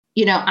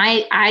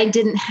I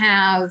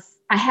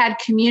had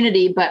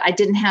community, but I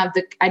didn't have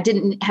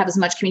as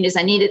much community as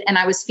I needed. And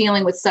I was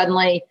feeling with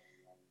suddenly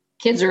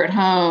kids are at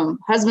home,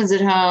 husband's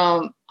at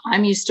home.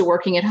 I'm used to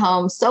working at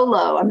home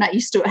solo. I'm not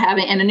used to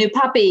having, and a new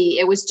puppy.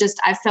 It was just,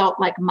 I felt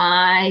like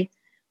my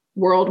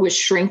world was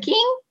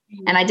shrinking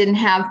and I didn't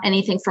have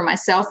anything for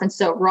myself. And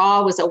so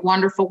Raw was a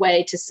wonderful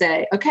way to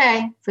say,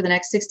 okay, for the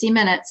next 60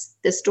 minutes,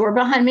 this door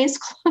behind me is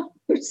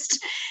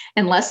closed.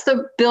 Unless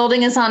the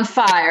building is on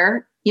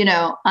fire,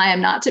 I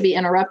am not to be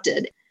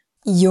interrupted.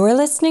 You're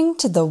listening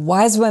to the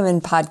Wise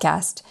Women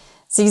Podcast,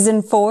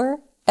 Season 4,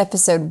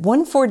 Episode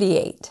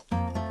 148.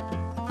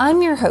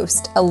 I'm your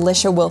host,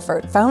 Alicia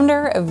Wilford,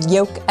 founder of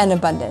Yoke and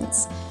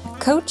Abundance,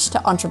 coach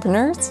to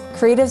entrepreneurs,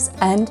 creatives,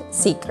 and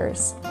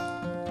seekers.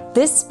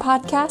 This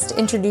podcast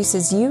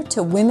introduces you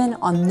to women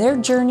on their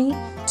journey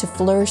to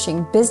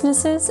flourishing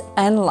businesses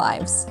and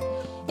lives.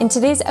 In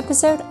today's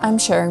episode, I'm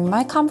sharing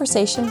my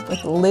conversation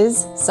with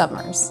Liz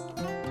Summers.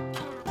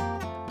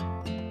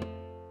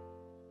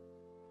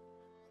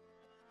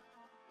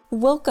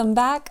 Welcome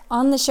back.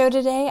 On the show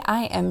today,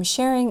 I am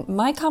sharing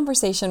my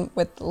conversation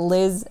with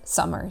Liz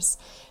Summers.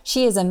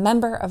 She is a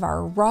member of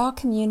our Raw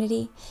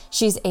community.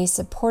 She's a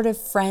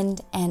supportive friend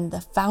and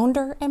the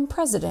founder and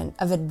president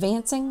of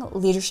Advancing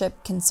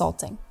Leadership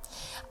Consulting.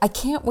 I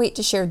can't wait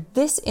to share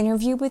this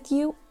interview with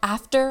you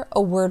after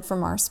a word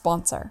from our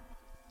sponsor.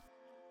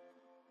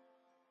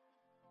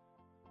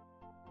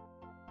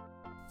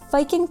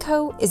 Fike &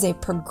 Co. is a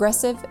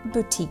progressive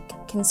boutique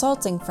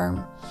consulting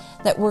firm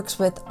that works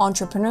with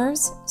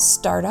entrepreneurs,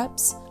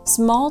 startups,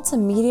 small to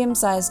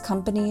medium-sized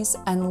companies,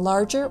 and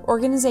larger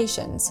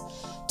organizations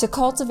to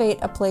cultivate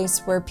a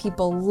place where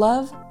people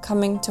love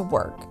coming to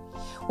work,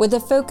 with a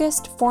focus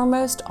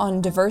foremost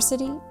on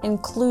diversity,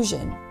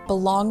 inclusion,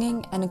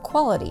 belonging, and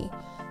equality.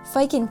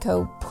 Fike &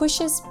 Co.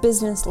 pushes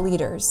business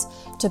leaders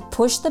to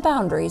push the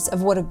boundaries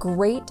of what a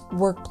great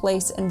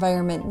workplace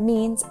environment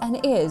means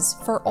and is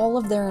for all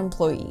of their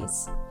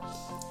employees.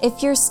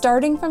 If you're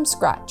starting from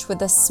scratch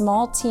with a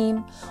small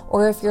team,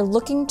 or if you're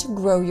looking to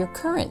grow your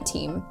current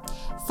team,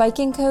 Fike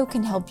 & Co.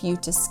 can help you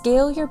to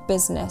scale your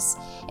business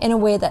in a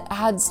way that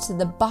adds to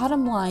the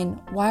bottom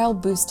line while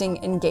boosting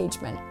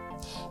engagement.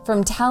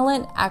 From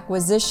talent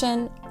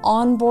acquisition,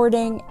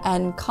 onboarding,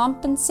 and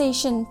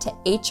compensation to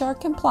HR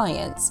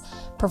compliance,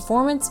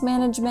 performance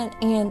management,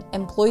 and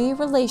employee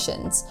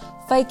relations,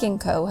 Fike &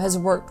 Co. has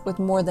worked with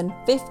more than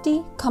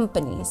 50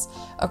 companies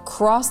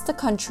across the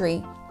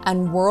country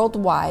and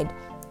worldwide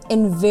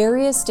in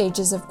various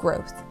stages of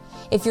growth.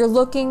 If you're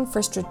looking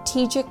for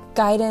strategic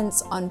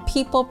guidance on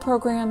people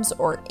programs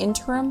or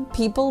interim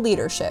people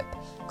leadership,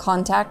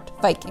 contact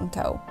Fike &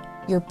 Co.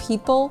 Your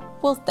people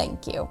will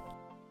thank you.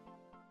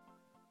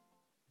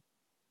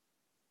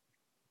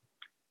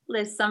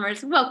 Liz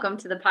Summers, welcome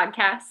to the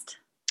podcast.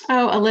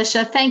 Oh,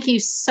 Alicia, thank you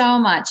so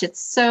much. It's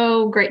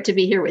so great to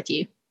be here with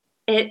you.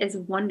 It is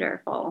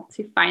wonderful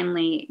to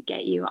finally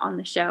get you on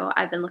the show.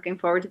 I've been looking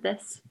forward to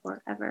this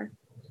forever.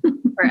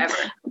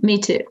 Me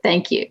too.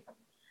 Thank you.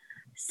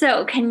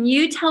 So can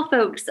you tell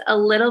folks a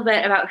little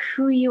bit about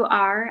who you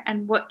are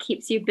and what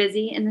keeps you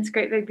busy in this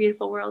great, big,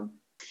 beautiful world?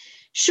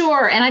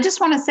 Sure. And I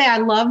just want to say, I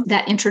love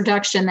that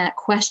introduction. That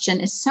question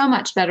is so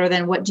much better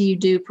than what do you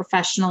do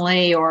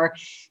professionally, or,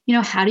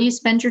 how do you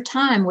spend your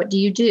time? What do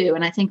you do?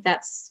 And I think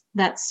that's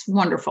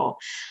wonderful.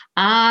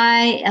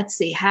 Let's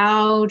see,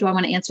 how do I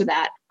want to answer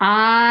that?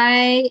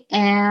 I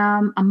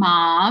am a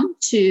mom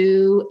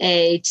to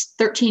a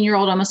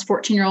 13-year-old, almost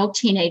 14-year-old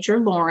teenager,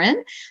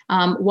 Lauren,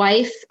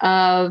 wife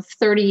of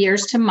 30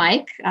 years to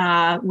Mike.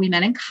 We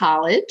met in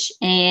college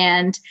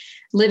and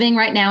living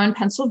right now in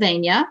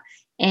Pennsylvania.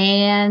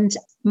 And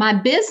my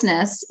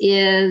business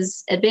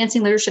is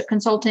Advancing Leadership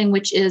Consulting,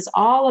 which is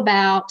all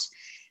about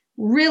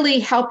really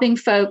helping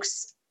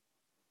folks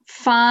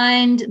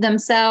find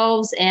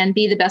themselves and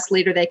be the best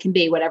leader they can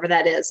be, whatever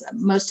that is.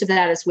 Most of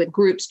that is with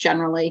groups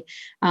generally,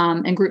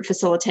 and group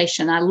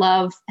facilitation. I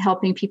love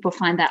helping people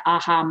find that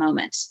aha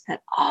moment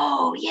that,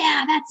 oh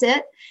yeah, that's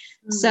it.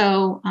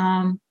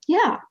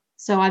 Mm-hmm.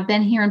 So I've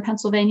been here in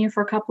Pennsylvania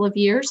for a couple of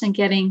years and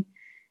getting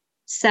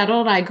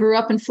settled. I grew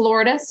up in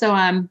Florida, so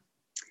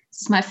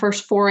this is my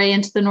first foray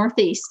into the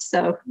Northeast.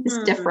 So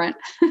it's different,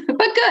 but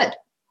good.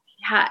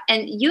 Yeah.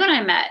 And you and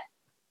I met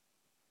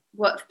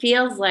what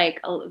feels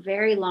like a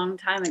very long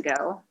time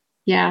ago.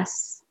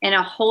 Yes. In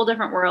a whole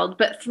different world,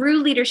 but through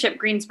Leadership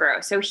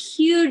Greensboro. So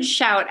huge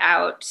shout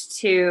out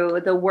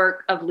to the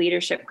work of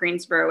Leadership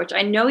Greensboro, which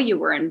I know you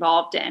were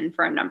involved in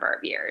for a number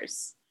of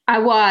years. I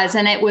was,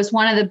 and it was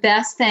one of the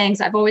best things.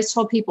 I've always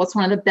told people it's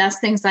one of the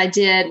best things I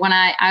did when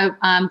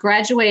I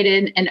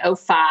graduated in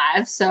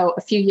 2005, so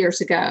a few years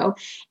ago.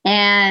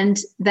 And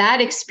that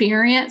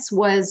experience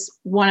was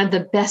one of the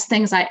best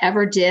things I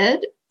ever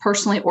did,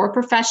 personally or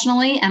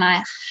professionally. And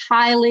I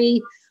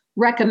highly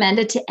recommend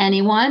it to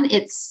anyone.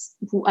 It's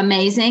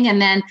amazing. And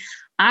then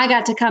I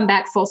got to come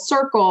back full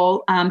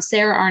circle.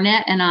 Sarah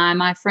Arnett and I,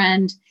 my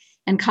friend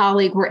and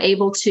colleague, were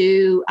able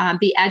to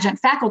be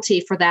adjunct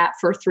faculty for that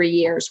for 3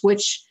 years,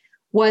 which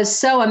was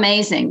so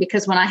amazing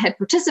because when I had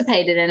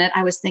participated in it,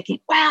 I was thinking,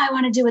 wow, I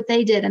want to do what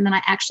they did. And then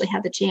I actually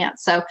had the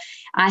chance. So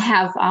I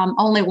have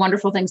only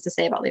wonderful things to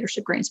say about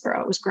Leadership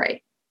Greensboro. It was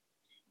great.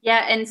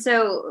 Yeah. And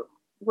so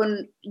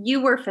when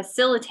you were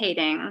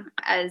facilitating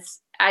as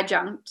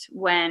adjunct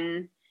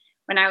when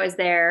I was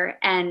there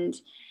and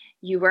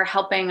you were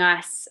helping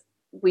us,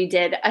 we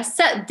did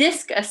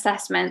DISC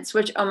assessments,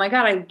 which, oh my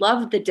God, I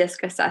love the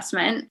DISC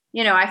assessment.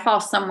 I fall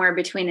somewhere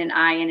between an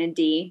I and a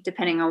D,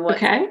 depending on what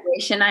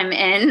situation I'm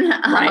in.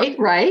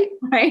 Right.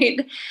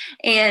 Right.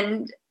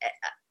 And,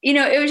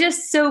 it was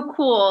just so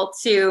cool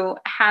to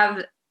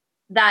have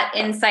that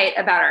insight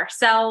about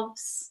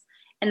ourselves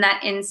and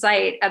that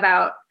insight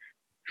about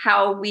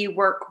how we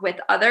work with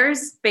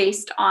others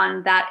based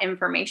on that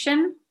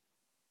information.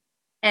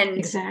 And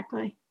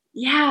exactly.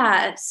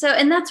 Yeah. So,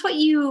 and that's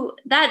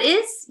that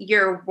is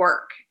your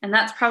work. And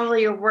that's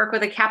probably your work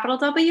with a capital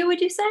W, would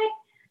you say?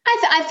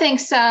 I think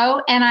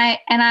so. And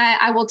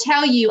I will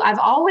tell you, I've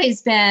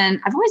always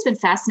been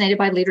fascinated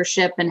by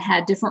leadership and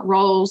had different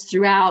roles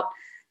throughout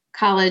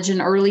college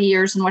and early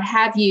years and what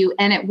have you.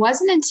 And it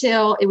wasn't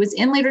until it was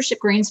in Leadership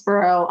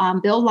Greensboro,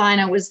 Bill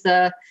Lina was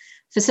the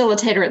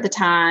facilitator at the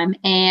time.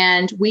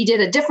 And we did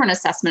a different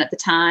assessment at the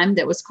time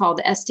that was called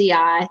the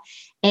SDI.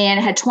 And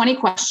it had 20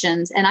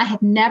 questions. And I had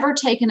never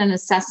taken an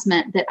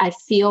assessment that I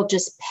feel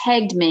just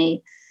pegged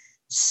me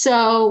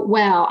so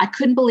well. I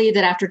couldn't believe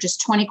that after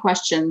just 20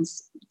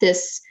 questions,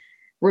 this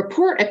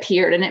report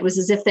appeared, and it was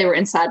as if they were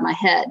inside my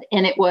head.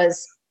 And it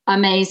was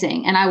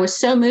amazing. And I was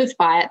so moved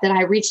by it that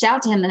I reached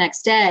out to him the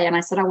next day and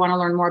I said, I want to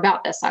learn more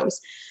about this. I was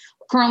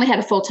currently had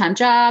a full-time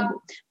job,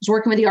 was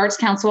working with the Arts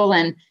Council,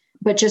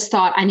 but just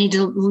thought I need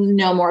to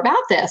know more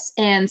about this.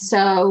 And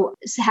so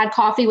had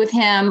coffee with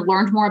him,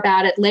 learned more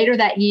about it. Later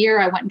that year,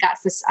 I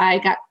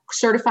got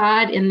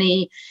certified in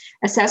the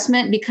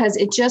assessment because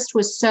it just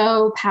was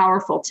so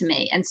powerful to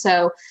me. And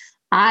so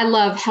I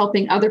love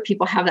helping other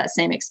people have that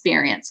same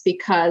experience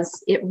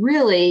because it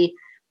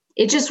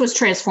just was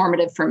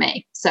transformative for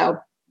me. So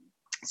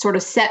sort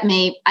of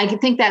I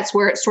think that's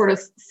where it sort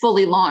of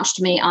fully launched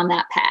me on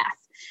that path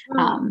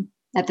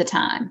at the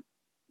time.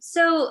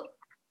 So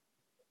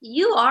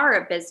you are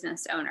a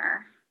business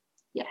owner.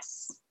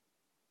 Yes.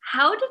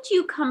 How did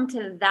you come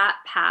to that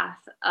path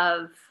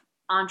of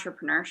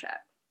entrepreneurship?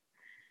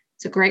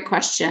 It's a great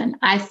question.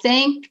 I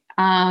think,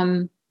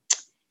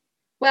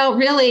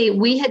 really,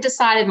 we had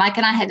decided, Mike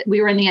and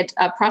we were in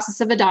the process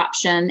of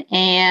adoption,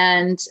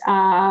 and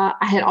I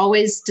had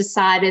always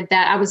decided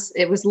that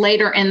it was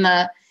later in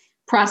the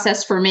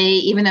process for me,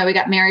 even though we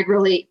got married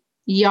really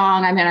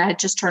young. I mean, I had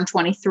just turned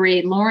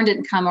 23. Lauren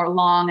didn't come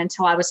along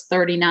until I was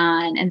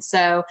 39. And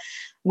so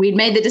we'd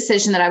made the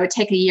decision that I would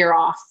take a year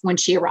off when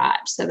she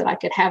arrived so that I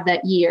could have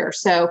that year.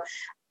 So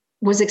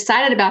was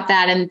excited about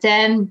that. And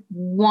then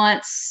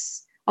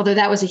although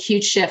that was a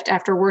huge shift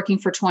after working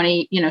for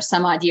 20,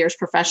 some odd years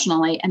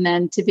professionally, and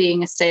then to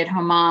being a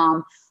stay-at-home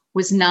mom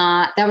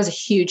that was a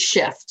huge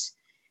shift.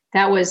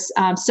 That was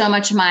so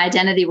much of my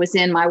identity was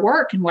in my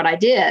work and what I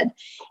did.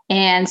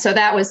 And so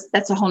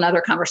that's a whole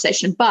nother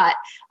conversation. But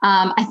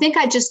I think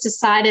I just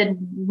decided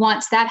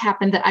once that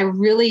happened that I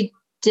really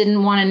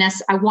didn't want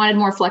to I wanted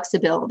more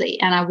flexibility,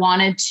 and I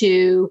wanted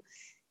to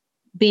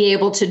be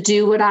able to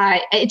do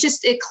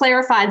it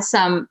clarified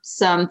some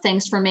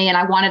things for me, and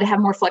I wanted to have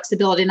more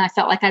flexibility. And I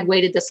felt like I'd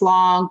waited this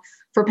long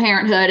for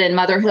parenthood and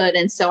motherhood.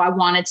 And so I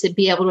wanted to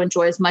be able to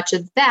enjoy as much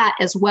of that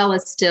as well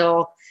as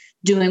still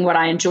doing what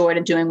I enjoyed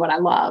and doing what I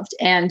loved.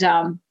 And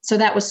so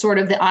that was sort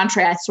of the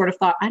entree. I sort of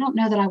thought, I don't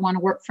know that I want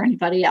to work for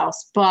anybody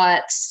else,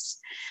 but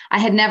I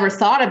had never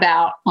thought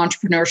about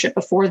entrepreneurship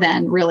before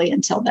then, really,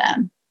 until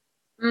then.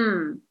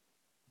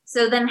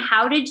 So then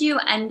how did you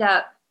end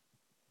up,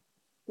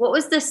 what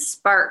was the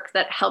spark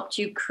that helped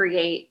you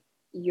create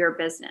your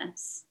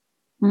business?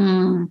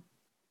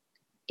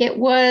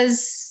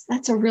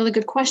 That's a really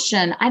good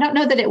question. I don't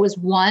know that it was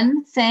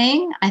one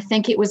thing. I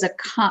think it was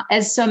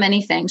as so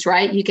many things,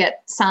 right? You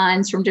get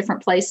signs from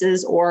different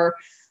places or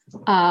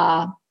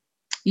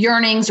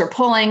yearnings or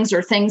pullings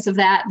or things of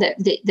that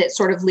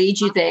sort of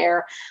lead you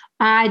there.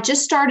 I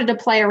just started to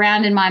play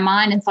around in my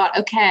mind and thought,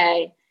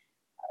 okay,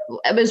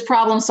 it was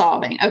problem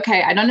solving.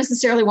 Okay, I don't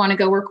necessarily want to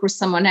go work with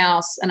someone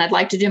else and I'd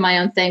like to do my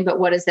own thing, but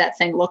what does that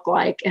thing look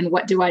like and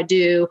what do I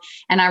do?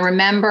 And I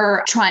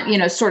remember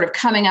trying, sort of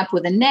coming up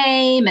with a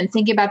name and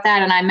thinking about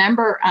that. And I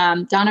remember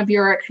Donna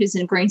Burek, who's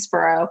in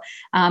Greensboro,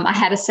 I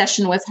had a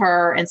session with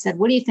her and said,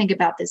 what do you think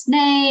about this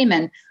name?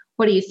 And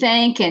what do you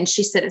think? And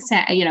she said,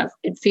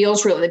 it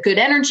feels really good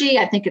energy.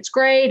 I think it's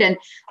great. And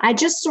I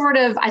sort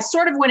of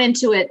went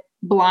into it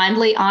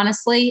blindly,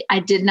 honestly.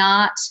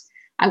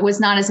 I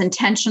was not as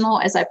intentional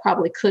as I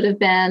probably could have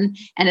been,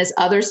 and as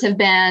others have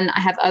been.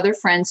 I have other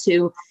friends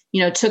who,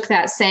 took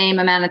that same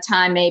amount of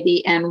time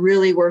maybe and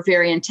really were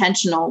very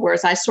intentional,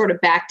 whereas I sort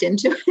of backed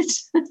into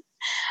it,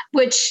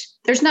 which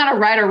there's not a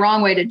right or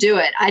wrong way to do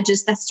it.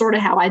 That's sort of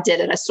how I did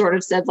it. I sort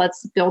of said,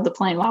 let's build the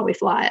plane while we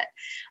fly it.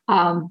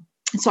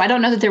 So I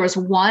don't know that there was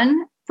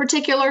one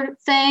particular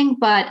thing,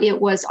 but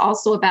it was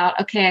also about,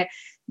 okay,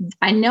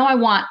 I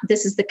know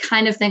this is the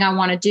kind of thing I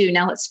want to do.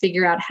 Now let's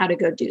figure out how to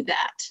go do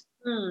that.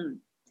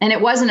 And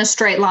it wasn't a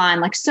straight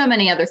line like so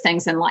many other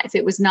things in life.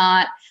 It was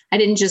not, I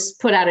didn't just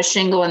put out a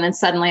shingle and then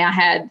suddenly I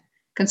had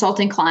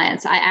consulting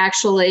clients. I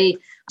actually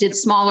did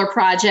smaller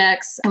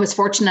projects. I was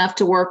fortunate enough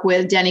to work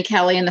with Denny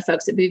Kelly and the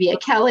folks at Bouvier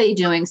Kelly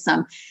doing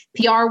some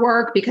PR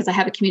work because I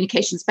have a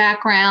communications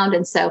background.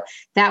 And so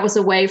that was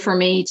a way for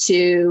me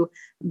to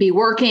be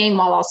working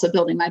while also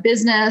building my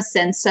business.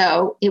 And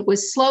so it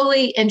was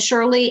slowly and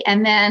surely.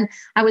 And then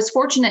I was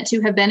fortunate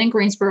to have been in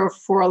Greensboro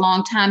for a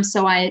long time.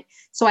 So I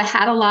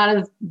had a lot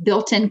of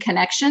built-in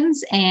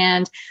connections,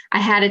 and I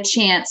had a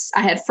chance.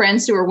 I had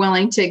friends who were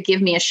willing to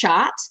give me a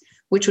shot,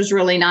 which was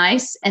really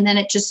nice. And then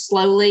it just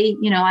slowly,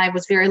 I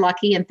was very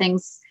lucky, and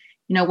things,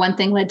 one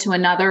thing led to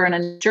another, and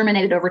it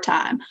germinated over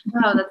time.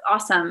 Oh, that's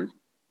awesome.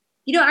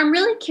 I'm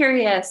really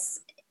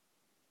curious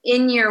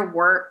in your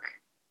work.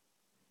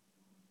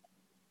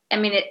 I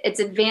mean, it's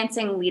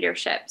advancing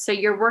leadership. So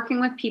you're working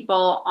with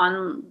people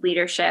on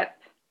leadership.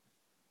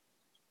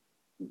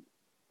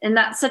 And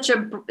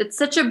it's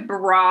such a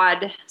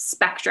broad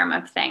spectrum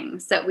of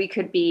things that we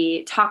could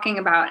be talking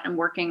about and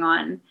working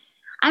on.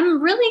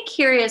 I'm really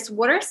curious,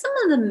 what are some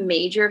of the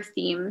major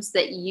themes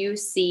that you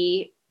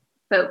see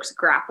folks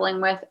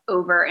grappling with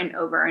over and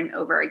over and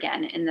over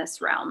again in this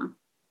realm?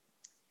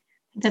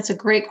 That's a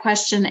great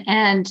question.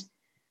 And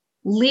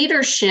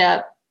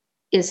leadership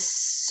is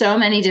so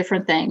many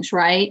different things,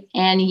 right?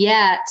 And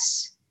yet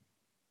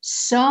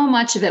so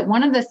much of it,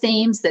 one of the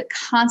themes that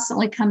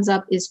constantly comes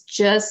up is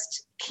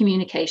just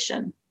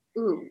communication.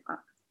 Ooh.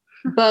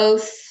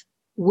 Both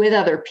with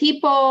other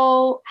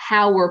people,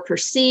 how we're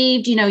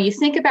perceived. You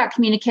think about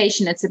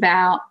communication, it's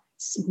about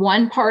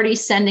one party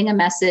sending a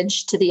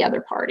message to the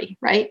other party,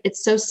 right?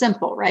 It's so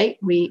simple, right?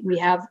 We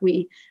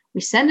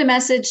send a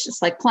message.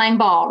 It's like playing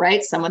ball,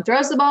 right? Someone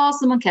throws the ball,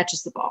 someone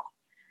catches the ball.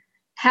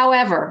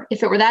 However,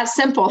 if it were that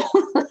simple,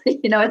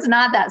 it's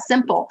not that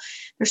simple.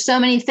 There's so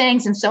many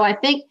things. And so I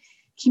think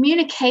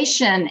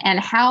communication and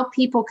how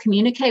people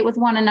communicate with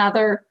one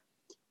another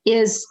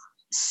is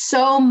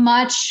so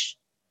much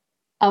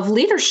of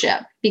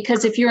leadership,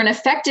 because if you're an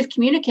effective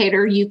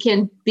communicator, you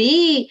can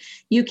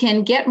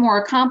get more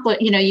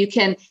accomplished, you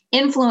can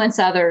influence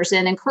others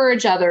and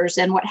encourage others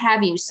and what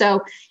have you.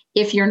 So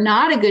if you're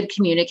not a good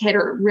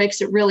communicator, it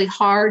makes it really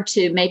hard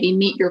to maybe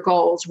meet your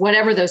goals,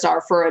 whatever those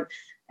are for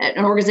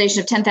an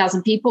organization of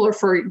 10,000 people or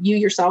for you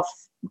yourself,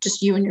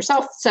 just you and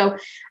yourself. So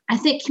I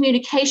think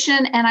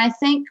communication, and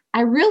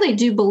I really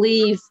do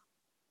believe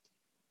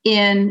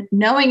in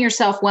knowing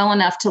yourself well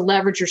enough to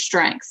leverage your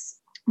strengths.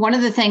 One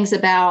of the things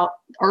about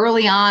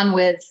early on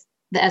with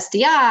the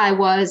SDI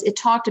was it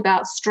talked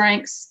about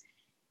strengths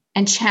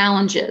and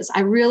challenges.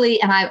 I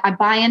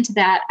buy into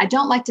that. I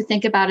don't like to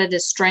think about it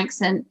as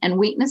strengths and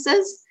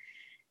weaknesses,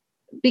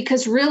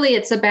 because really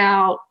it's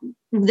about,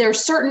 there are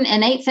certain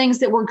innate things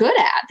that we're good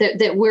at,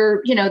 that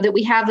we're, that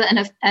we have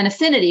an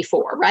affinity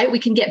for, right? We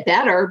can get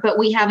better, but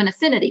we have an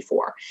affinity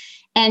for.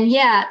 And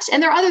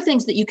there are other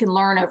things that you can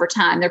learn over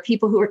time. There are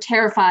people who are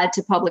terrified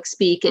to public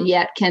speak and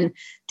yet can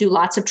do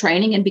lots of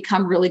training and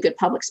become really good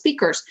public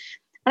speakers.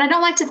 But I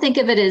don't like to think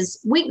of it as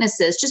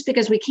weaknesses, just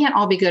because we can't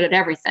all be good at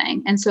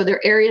everything. And so there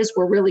are areas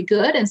we're really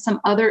good and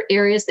some other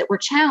areas that we're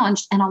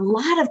challenged. And a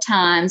lot of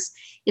times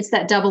it's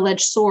that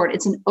double-edged sword.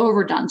 It's an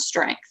overdone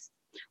strength,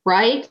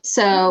 right?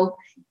 So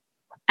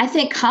I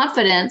think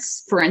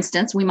confidence, for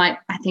instance,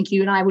 I think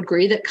you and I would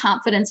agree that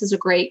confidence is a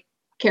great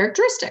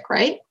characteristic,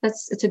 right?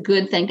 It's a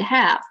good thing to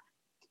have.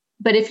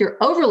 But if you're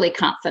overly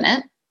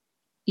confident,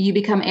 you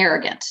become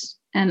arrogant,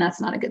 and that's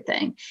not a good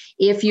thing.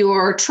 If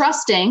you're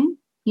trusting,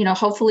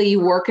 hopefully you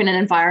work in an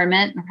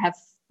environment or have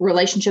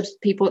relationships with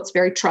people that's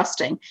very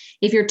trusting.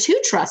 If you're too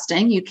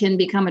trusting, you can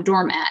become a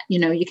doormat.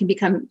 You can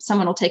become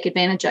someone will take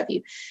advantage of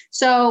you.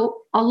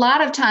 So a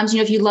lot of times,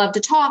 if you love to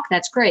talk,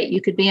 that's great.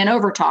 You could be an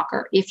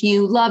overtalker. If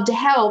you love to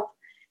help,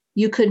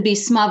 you could be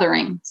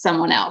smothering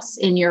someone else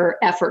in your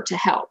effort to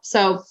help.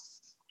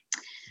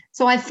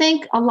 So I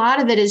think a lot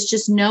of it is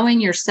just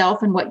knowing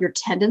yourself and what your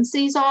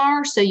tendencies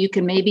are, so you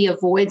can maybe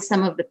avoid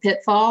some of the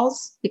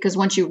pitfalls, because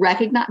once you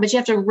recognize, but you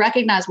have to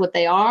recognize what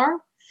they are.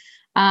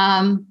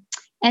 And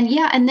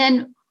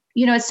then,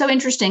 it's so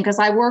interesting because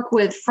I work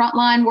with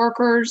frontline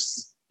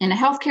workers in a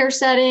healthcare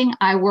setting.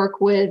 I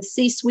work with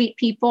C-suite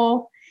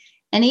people.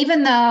 And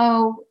even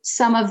though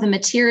some of the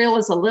material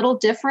is a little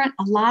different,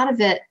 a lot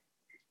of it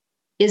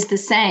is the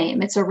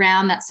same. It's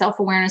around that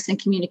self-awareness and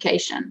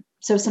communication.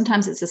 So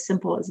sometimes it's as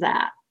simple as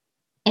that.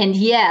 And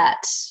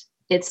yet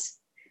it's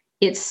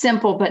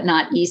simple, but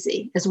not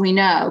easy. As we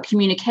know,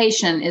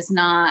 communication is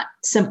not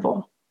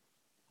simple.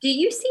 Do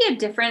you see a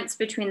difference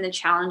between the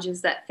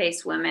challenges that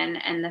face women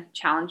and the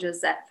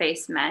challenges that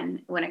face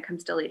men when it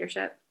comes to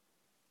leadership?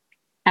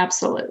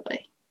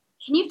 Absolutely.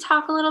 Can you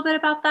talk a little bit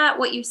about that,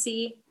 what you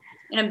see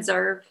and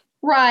observe?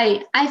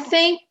 Right. I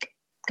think,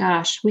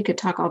 gosh, we could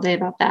talk all day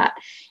about that.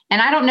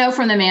 And I don't know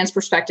from the man's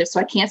perspective, so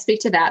I can't speak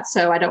to that.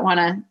 So I don't want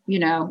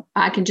to,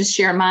 I can just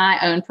share my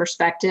own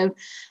perspective.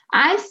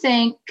 I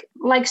think,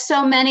 like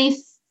so many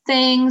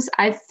things,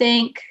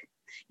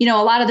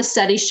 a lot of the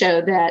studies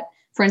show that,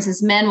 for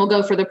instance, men will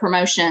go for the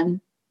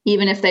promotion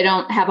even if they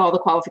don't have all the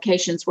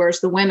qualifications,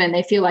 whereas the women,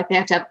 they feel like they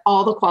have to have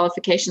all the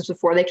qualifications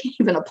before they can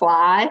even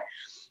apply.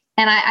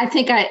 And I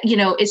think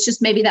it's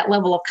just maybe that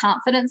level of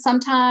confidence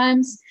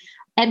sometimes.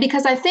 And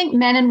because I think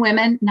men and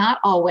women, not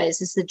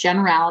always is the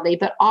generality,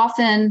 but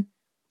often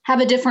have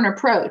a different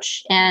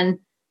approach. And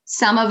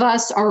some of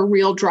us are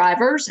real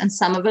drivers and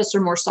some of us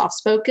are more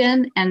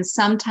soft-spoken. And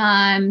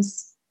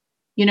sometimes,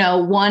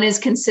 one is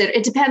considered,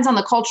 it depends on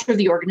the culture of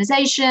the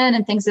organization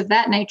and things of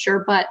that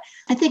nature. But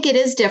I think it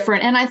is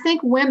different. And I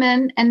think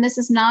women, and this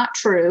is not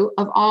true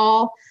of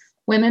all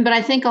women, but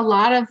I think a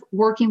lot of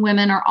working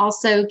women are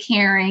also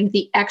carrying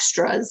the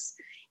extras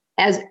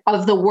as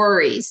of the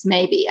worries,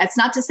 maybe. It's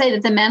not to say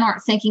that the men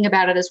aren't thinking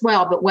about it as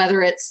well, but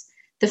whether it's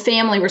the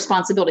family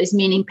responsibilities,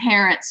 meaning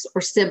parents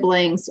or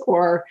siblings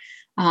or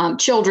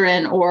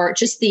children, or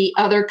just the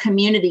other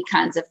community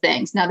kinds of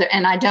things. Now,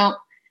 and I don't,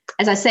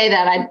 as I say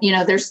that,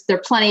 there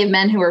are plenty of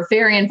men who are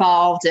very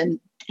involved and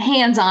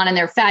hands-on, and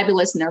they're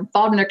fabulous, and they're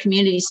involved in their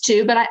communities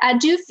too. But I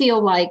do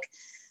feel like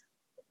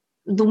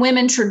the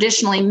women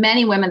traditionally,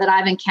 many women that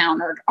I've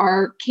encountered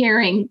are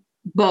carrying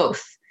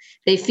both.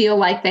 They feel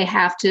like they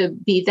have to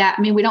be that.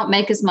 I mean, we don't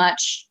make as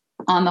much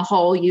on the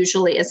whole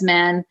usually as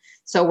men.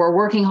 So we're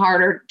working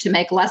harder to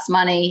make less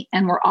money,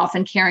 and we're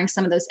often carrying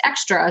some of those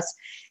extras.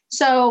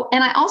 So,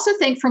 and I also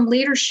think from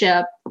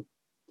leadership,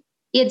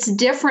 it's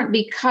different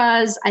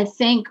because I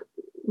think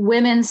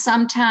women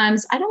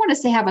sometimes, I don't want to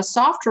say have a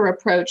softer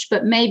approach,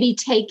 but maybe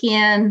take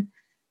in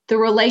the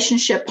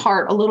relationship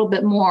part a little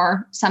bit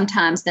more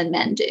sometimes than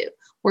men do.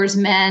 Whereas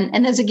men,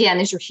 and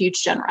these are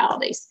huge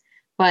generalities,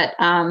 but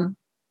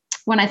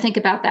when I think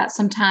about that,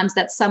 sometimes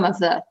that's some of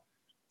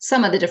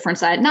the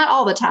difference I, not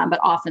all the time, but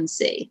often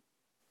see.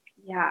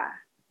 Yeah.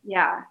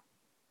 Yeah.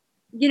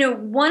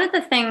 One of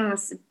the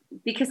things,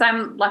 because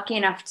I'm lucky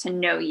enough to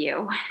know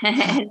you,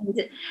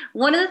 and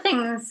one of the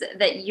things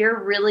that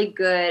you're really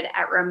good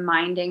at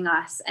reminding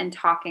us and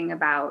talking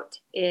about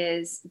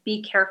is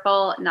be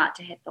careful not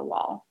to hit the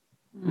wall.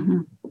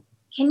 Mm-hmm.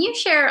 Can you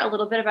share a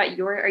little bit about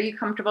are you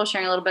comfortable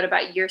sharing a little bit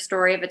about your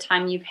story of a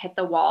time you've hit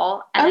the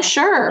wall? Oh,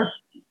 sure.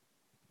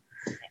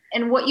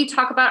 And what you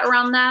talk about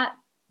around that.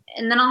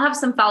 And then I'll have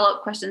some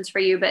follow-up questions for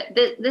you, but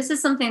this is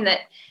something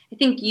that I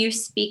think you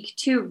speak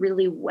to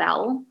really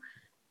well.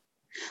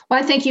 Well,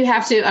 I think you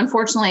have to,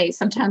 unfortunately,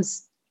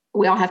 sometimes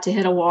we all have to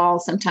hit a wall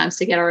sometimes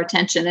to get our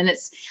attention. And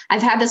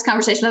I've had this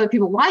conversation with other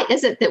people. Why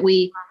is it that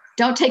we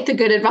don't take the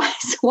good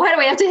advice? Why do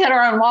we have to hit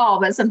our own wall?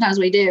 But sometimes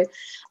we do.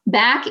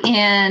 Back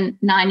in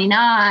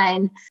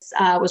 99,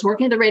 I was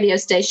working at the radio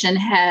station,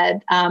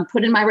 had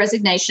put in my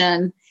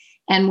resignation,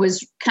 and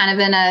was kind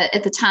of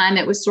at the time,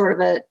 it was sort of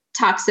a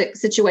toxic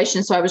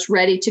situation. So I was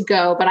ready to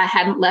go, but I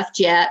hadn't left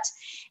yet.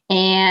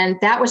 And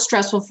that was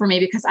stressful for me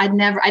because I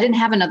didn't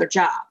have another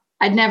job.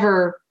 I'd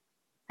never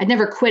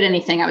quit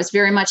anything. I was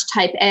very much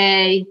type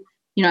A.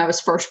 I was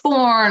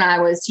firstborn. I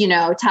was,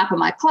 top of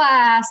my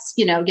class,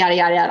 yada, yada,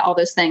 yada, all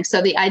those things.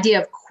 So the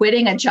idea of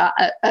quitting a job,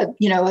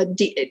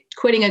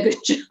 quitting a good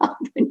job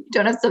when you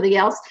don't have something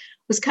else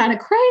was kind of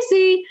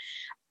crazy.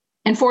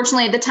 And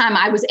fortunately, at the time,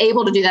 I was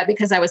able to do that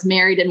because I was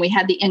married and we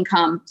had the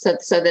income. So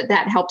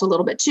that helped a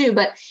little bit too.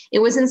 But it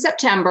was in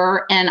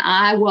September, and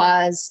I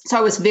was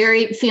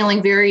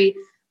feeling very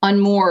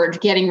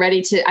unmoored, getting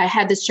ready I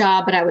had this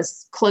job, but I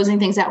was closing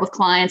things out with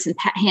clients and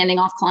handing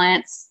off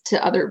clients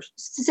to other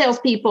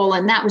salespeople.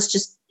 And that was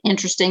just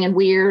interesting and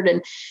weird.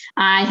 And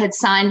I had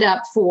signed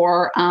up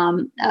for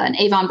an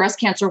Avon breast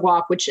cancer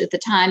walk, which at the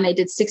time they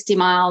did 60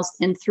 miles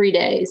in 3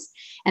 days.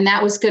 And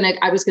I was going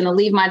to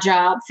leave my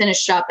job,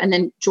 finish up, and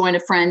then join a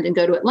friend and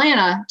go to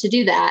Atlanta to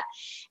do that.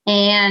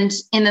 And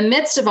in the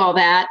midst of all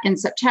that, in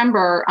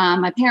September,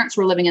 my parents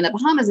were living in the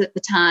Bahamas at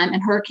the time,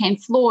 and Hurricane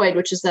Floyd,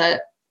 which is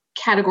a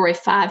Category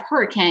 5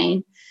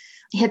 hurricane,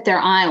 hit their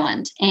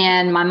island.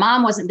 And my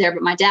mom wasn't there,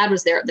 but my dad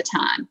was there at the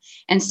time.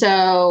 And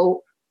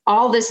so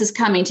all this is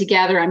coming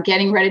together. I'm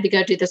getting ready to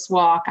go do this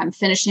walk. I'm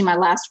finishing my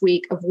last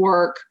week of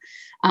work.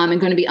 I'm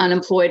going to be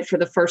unemployed for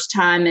the first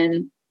time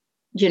in,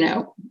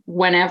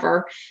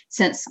 whenever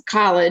since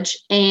college.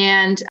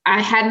 And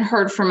I hadn't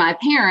heard from my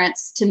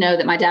parents to know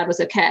that my dad was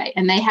okay.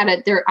 And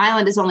their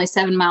island is only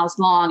 7 miles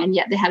long, and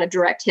yet they had a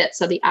direct hit.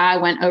 So the eye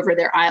went over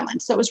their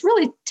island. So it was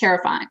really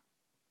terrifying.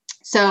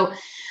 So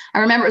I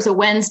remember it was a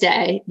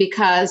Wednesday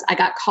because I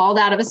got called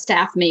out of a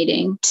staff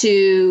meeting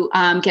to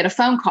get a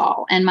phone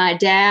call. And my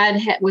dad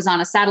was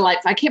on a satellite.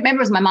 I can't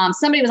remember if it was my mom.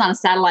 Somebody was on a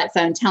satellite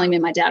phone telling me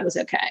my dad was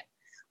okay,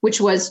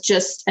 which was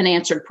just an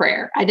answered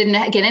prayer. I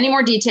didn't get any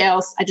more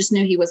details. I just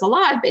knew he was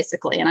alive,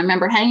 basically. And I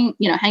remember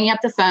hanging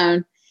up the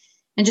phone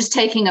and just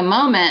taking a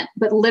moment.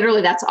 But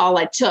literally, that's all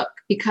I took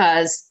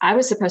because I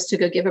was supposed to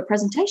go give a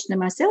presentation in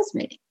my sales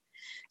meeting.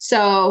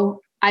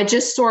 So I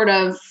just sort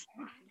of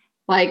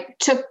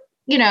took,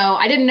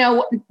 I didn't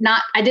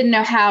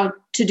know how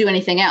to do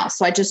anything else.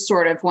 So I just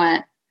sort of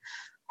went,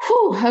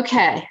 whew,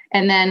 okay.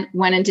 And then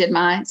went and did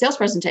my sales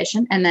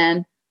presentation, and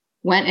then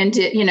went and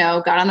did,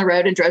 got on the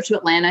road and drove to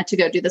Atlanta to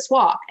go do this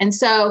walk. And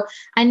so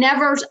I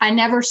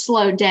never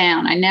slowed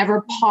down. I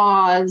never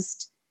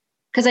paused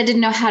because I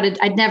didn't know how to,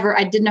 I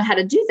didn't know how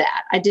to do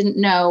that. I didn't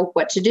know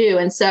what to do.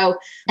 And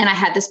I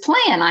had this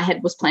plan.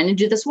 Was planning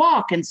to do this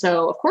walk. And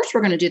so of course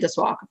we're going to do this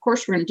walk. Of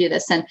course we're going to do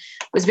this. And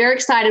was very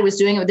excited, was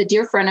doing it with a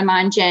dear friend of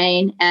mine,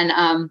 Jane.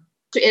 And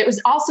it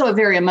was also a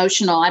very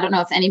emotional, I don't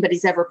know if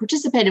anybody's ever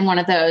participated in one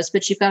of those,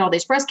 but you've got all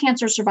these breast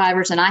cancer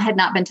survivors. And I had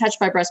not been touched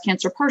by breast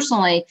cancer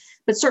personally,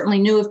 but certainly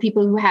knew of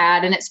people who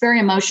had. And it's very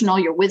emotional.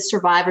 You're with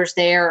survivors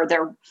there, or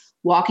they're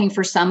walking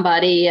for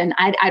somebody. And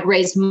I'd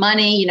raised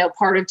money,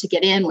 part of to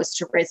get in was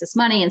to raise this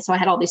money. And so I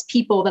had all these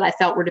people that I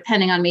felt were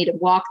depending on me to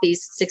walk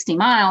these 60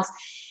 miles.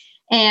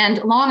 And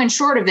long and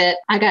short of it,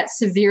 I got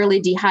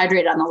severely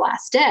dehydrated on the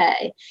last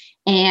day.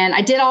 And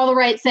I did all the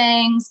right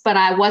things, but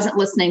I wasn't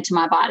listening to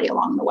my body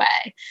along the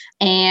way.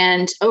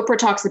 And Oprah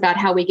talks about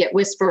how we get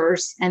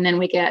whispers, and then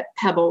we get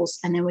pebbles,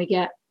 and then we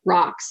get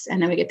rocks,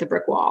 and then we get the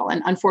brick wall.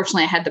 And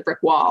unfortunately, I had the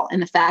brick wall,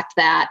 and the fact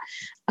that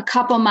a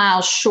couple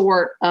miles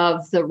short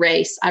of the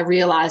race, I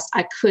realized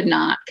I could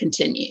not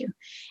continue.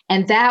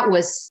 And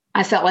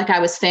I felt like I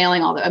was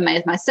failing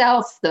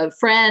myself, the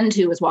friend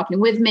who was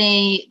walking with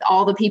me,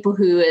 all the people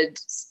who had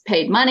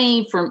paid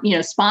money for,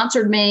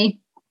 sponsored me.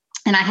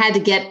 And I had to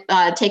get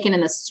taken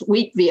in the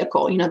sweep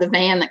vehicle, the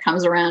van that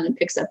comes around and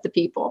picks up the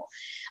people.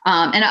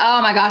 And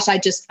oh my gosh,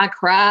 I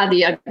cried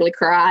the ugly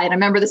cry. And I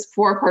remember this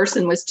poor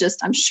person was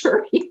I'm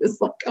sure he was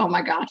like, oh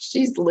my gosh,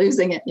 she's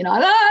losing it,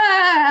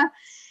 Ah!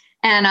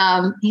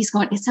 And he's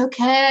going, it's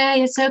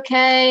okay. It's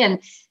okay.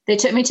 And they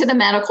took me to the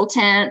medical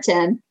tent,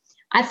 and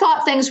I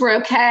thought things were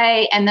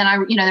okay. And then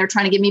they're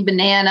trying to give me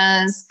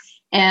bananas.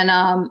 And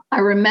I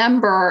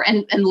remember,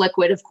 and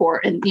liquid, of course,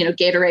 and,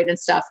 Gatorade and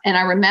stuff. And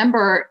I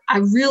remember I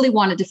really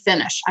wanted to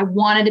finish. I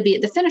wanted to be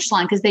at the finish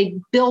line because they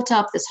built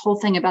up this whole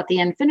thing about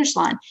the end finish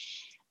line.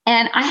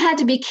 And I had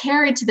to be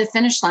carried to the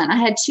finish line. I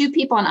had two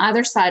people on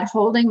either side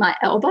holding my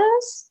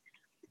elbows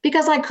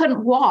because I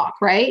couldn't walk,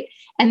 right?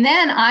 And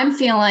then I'm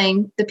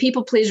feeling the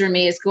people pleaser in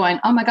me is going,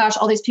 oh my gosh,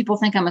 all these people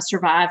think I'm a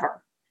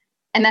survivor.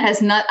 And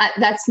that's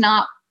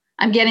not,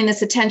 I'm getting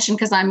this attention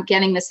because I'm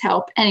getting this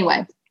help.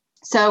 Anyway,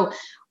 so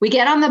we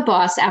get on the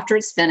bus after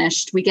it's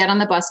finished. We get on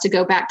the bus to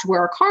go back to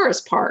where our car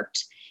is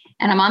parked.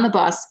 And I'm on the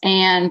bus,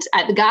 and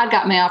God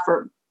got me off,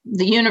 or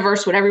the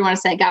universe, whatever you want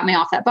to say, got me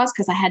off that bus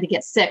because I had to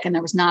get sick and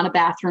there was not a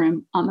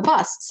bathroom on the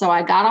bus. So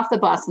I got off the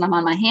bus and I'm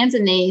on my hands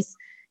and knees,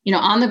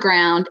 on the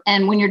ground.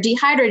 And when you're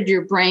dehydrated,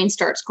 your brain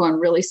starts going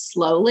really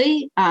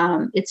slowly.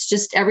 It's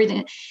just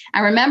everything. I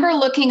remember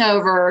looking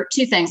over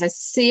two things. I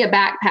see a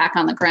backpack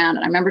on the ground,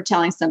 and I remember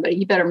telling somebody,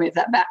 you better move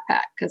that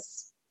backpack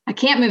because I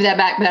can't move that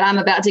back, but I'm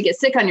about to get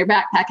sick on your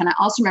backpack. And I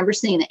also remember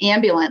seeing the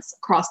ambulance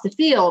across the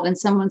field and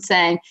someone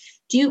saying,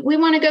 we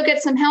want to go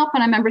get some help?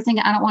 And I remember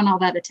thinking, I don't want all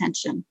that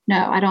attention.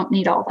 No, I don't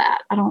need all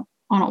that. I don't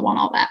want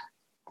all that.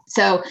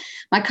 So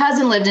my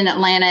cousin lived in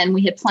Atlanta, and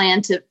we had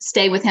planned to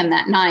stay with him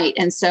that night.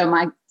 And so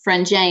my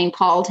friend Jane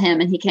called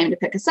him, and he came to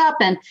pick us up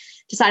and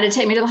decided to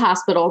take me to the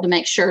hospital to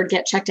make sure to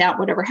get checked out,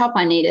 whatever help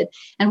I needed.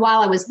 And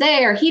while I was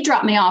there, he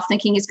dropped me off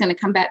thinking he's going to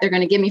come back. They're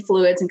going to give me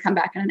fluids and come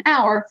back in an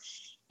hour.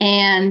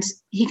 And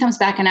he comes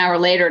back an hour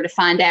later to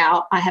find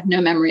out, I have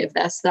no memory of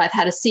this, that I've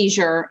had a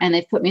seizure, and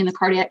they've put me in the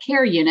cardiac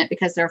care unit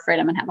because they're afraid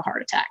I'm going to have a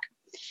heart attack.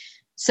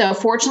 So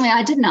fortunately,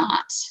 I did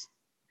not.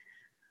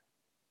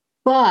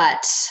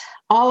 But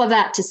all of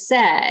that to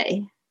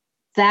say,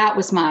 that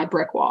was my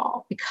brick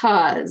wall,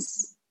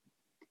 because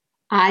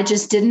I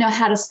just didn't know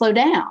how to slow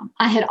down.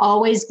 I had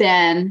always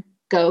been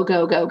go,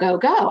 go, go, go,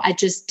 go.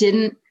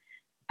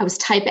 I was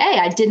type A.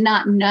 I did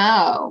not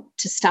know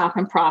to stop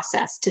and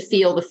process, to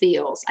feel the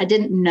feels. I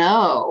didn't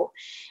know.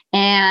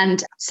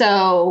 And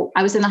so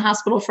I was in the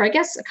hospital for, I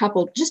guess,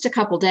 just a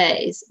couple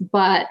days.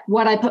 But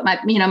what I put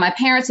my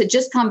parents had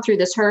just come through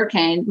this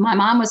hurricane. My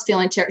mom was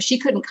feeling terrible. She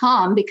couldn't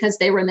come because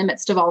they were in the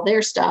midst of all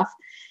their stuff.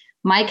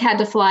 Mike had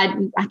to fly.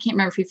 I can't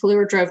remember if he flew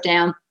or drove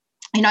down.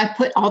 I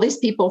put all these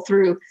people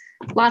through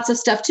lots of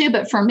stuff too.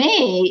 But for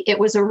me, it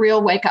was a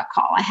real wake-up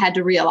call. I had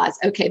to realize,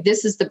 okay,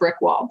 this is the brick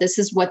wall. This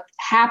is what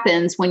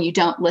happens when you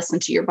don't listen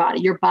to your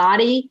body. Your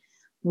body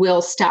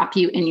will stop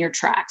you in your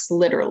tracks,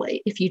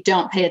 literally, if you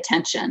don't pay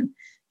attention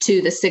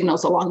to the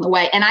signals along the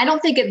way. And I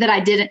don't think it's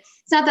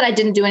not that I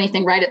didn't do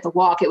anything right at the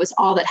walk. It was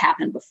all that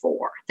happened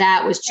before.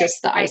 That was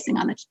just the icing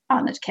on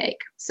the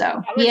cake.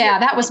 So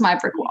that was my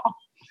brick wall.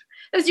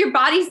 It was your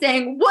body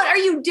saying, what are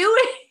you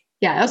doing?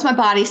 Yeah, that was my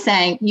body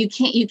saying, you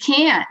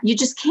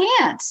just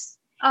can't.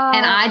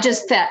 And I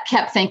just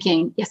kept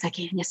thinking, yes, I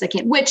can,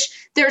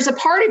 which there's a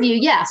part of you,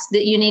 yes,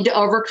 that you need to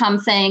overcome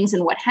things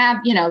and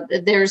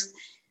there's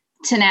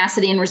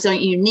tenacity and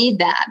resilience. You need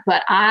that.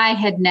 But I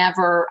had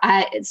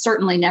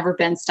certainly never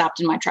been stopped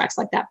in my tracks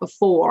like that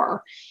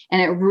before.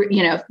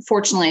 And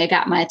fortunately it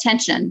got my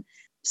attention.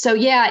 So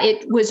yeah,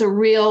 it was a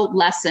real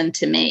lesson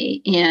to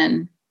me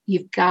in,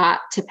 you've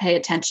got to pay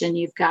attention.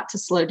 You've got to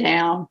slow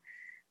down.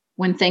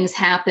 When things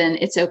happen,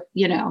 it's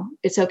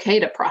okay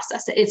to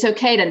process it. It's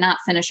okay to not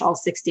finish all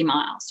 60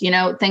 miles,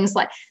 things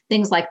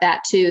like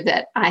that too,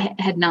 that I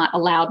had not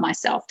allowed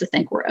myself to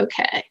think were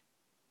okay.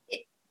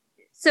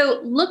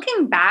 So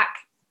looking back,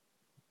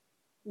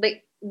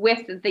 like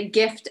with the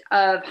gift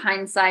of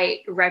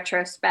hindsight,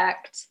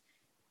 retrospect,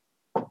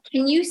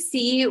 can you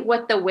see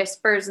what the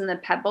whispers and the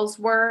pebbles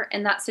were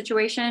in that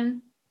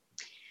situation?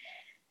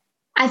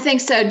 I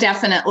think so,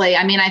 definitely.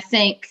 I mean, I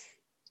think,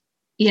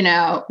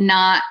 I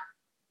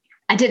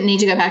didn't need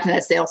to go back to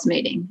that sales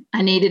meeting.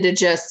 I needed to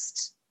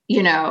just,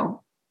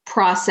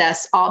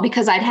 process all,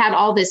 because I'd had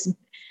all this,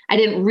 I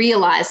didn't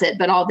realize it,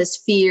 but all this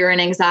fear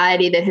and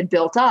anxiety that had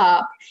built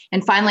up.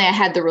 And finally I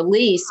had the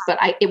release, but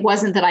it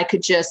wasn't that I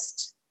could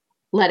just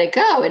let it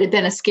go. It had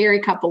been a scary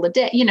couple of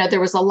days. There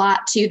was a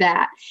lot to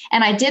that.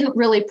 And I didn't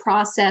really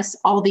process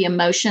all the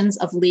emotions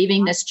of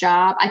leaving this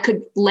job. I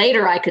could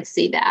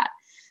see that.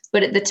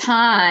 But at the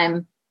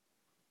time,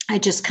 I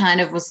just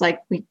kind of was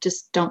like, we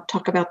just don't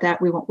talk about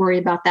that. We won't worry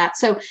about that.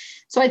 So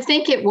I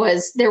think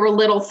there were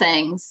little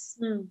things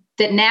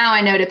that now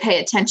I know to pay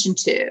attention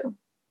to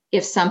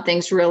if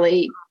something's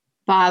really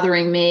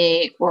bothering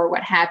me or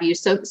what have you.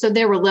 So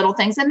there were little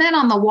things. And then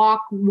on the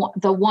walk,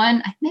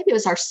 maybe it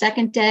was our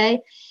second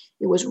day,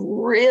 it was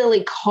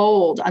really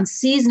cold,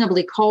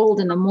 unseasonably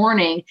cold in the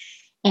morning.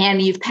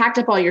 And you've packed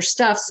up all your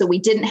stuff. So I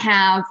didn't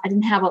have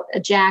a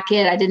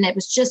jacket.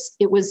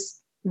 It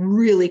was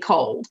really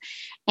cold.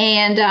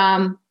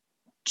 And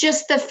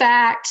just the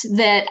fact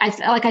that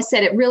like I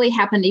said, it really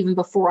happened even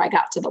before I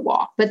got to the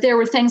walk, but there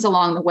were things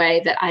along the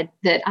way that I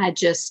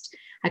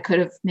could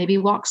have maybe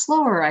walked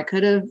slower. I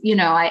could have,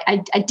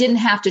 I didn't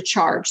have to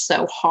charge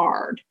so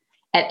hard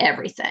at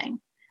everything.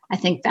 I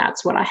think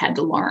that's what I had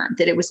to learn,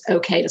 that it was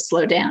okay to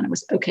slow down. It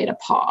was okay to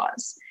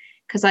pause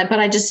but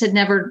I just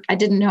I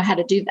didn't know how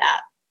to do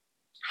that.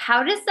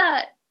 How does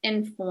that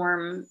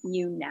inform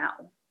you now?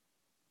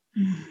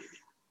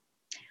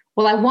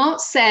 Well, I won't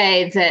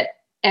say that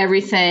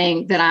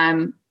everything that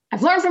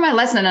I've learned from my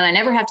lesson and I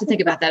never have to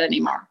think about that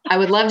anymore. I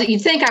would love to,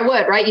 you'd think I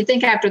would, right? You'd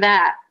think after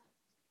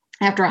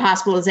a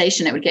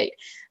hospitalization, it would get,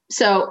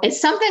 so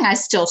it's something I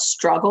still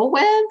struggle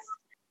with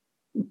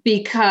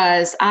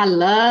because I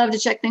love to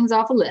check things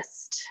off a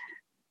list.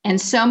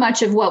 And so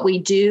much of what we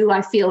do,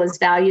 I feel is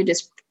valued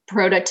as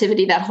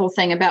productivity, that whole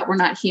thing about we're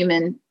not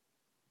human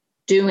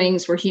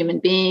doings, we're human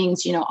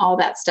beings, all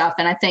that stuff.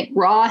 And I think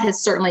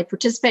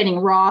participating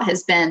Raw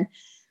has been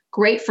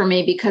great for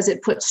me because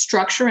it puts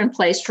structure in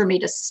place for me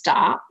to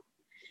stop,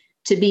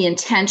 to be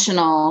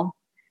intentional,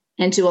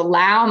 and to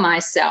allow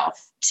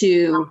myself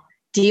to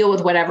deal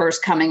with whatever is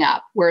coming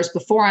up. Whereas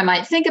before I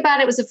might think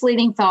about it was a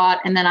fleeting thought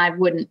and then I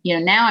wouldn't,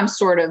 now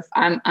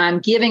I'm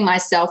giving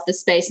myself the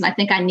space, and I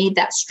think I need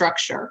that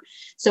structure.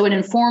 So it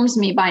informs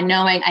me by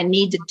knowing I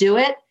need to do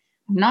it.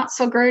 I'm not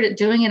so great at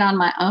doing it on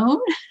my own.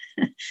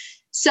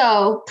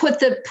 So put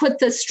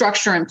the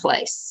structure in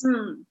place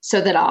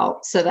so that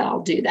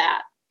I'll do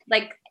that.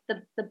 Like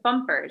the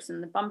bumpers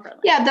and the bumper lane.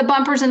 Yeah, the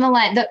bumpers and the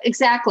lane.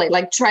 Exactly.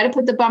 Like try to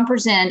put the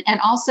bumpers in,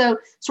 and also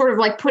sort of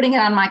like putting it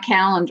on my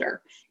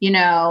calendar.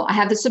 I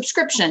have the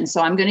subscription,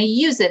 so I'm going to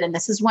use it. And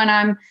this is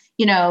when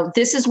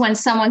this is when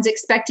someone's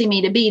expecting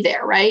me to be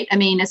there. Right. I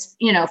mean, it's,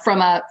 from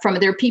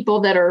there are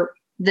people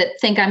that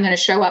think I'm going to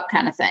show up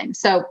kind of thing.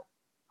 So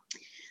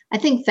I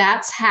think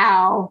that's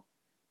how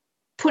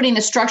putting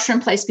the structure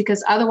in place,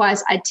 because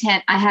otherwise I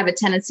have a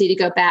tendency to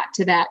go back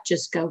to that,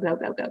 just go.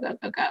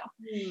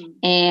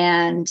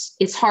 And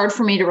it's hard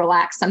for me to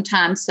relax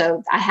sometimes.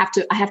 So I have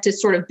to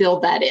sort of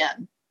build that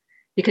in,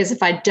 because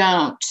if I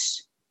don't,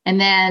 and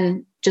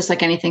then just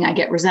like anything, I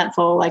get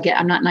resentful.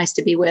 I'm not nice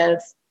to be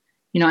with,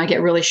 I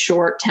get really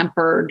short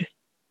tempered,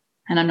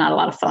 and I'm not a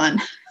lot of fun.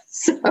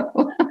 So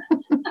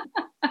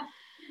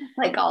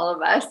like all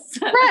of us.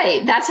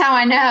 Right. That's how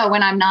I know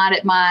when I'm not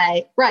at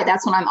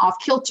that's when I'm off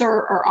kilter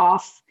or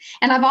off.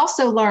 And I've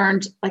also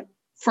learned, like,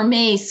 for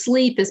me,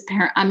 sleep is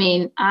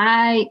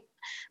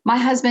my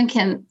husband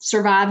can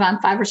survive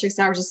on 5 or 6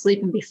 hours of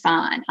sleep and be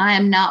fine. I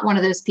am not one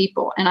of those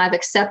people. And I've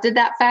accepted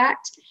that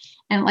fact.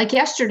 And like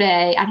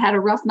yesterday, I'd had a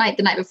rough night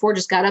the night before,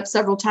 just got up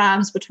several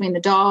times between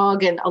the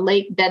dog and a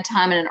late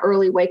bedtime and an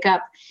early wake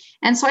up.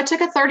 And so I took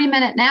a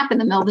 30-minute nap in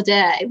the middle of the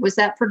day. Was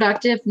that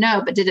productive?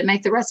 No, but did it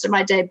make the rest of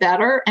my day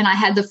better? And I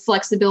had the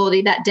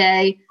flexibility that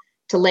day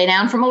to lay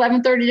down from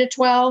 11:30 to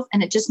 12,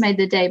 and it just made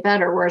the day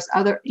better. Whereas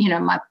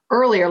my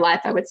earlier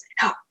life, I would say,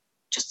 no,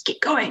 just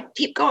keep going.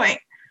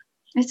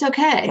 It's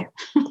okay.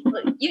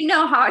 You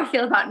know how I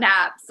feel about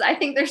naps. I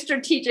think they're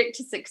strategic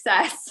to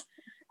success.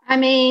 I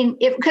mean,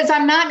 because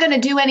I'm not going to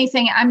do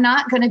anything. I'm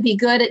not going to be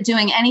good at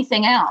doing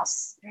anything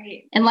else.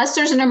 Right. Unless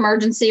there's an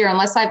emergency, or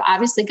unless I've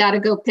obviously got to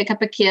go pick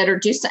up a kid or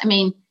do something. I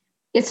mean,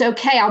 it's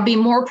okay. I'll be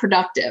more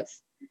productive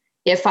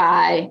if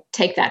I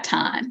take that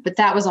time. But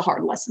that was a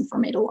hard lesson for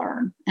me to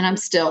learn. And I'm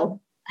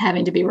still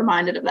having to be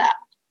reminded of that.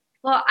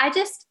 Well, I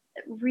just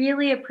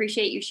really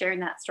appreciate you sharing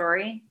that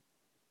story.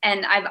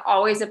 And I've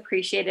always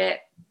appreciated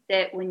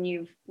it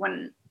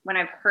when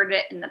I've heard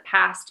it in the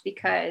past,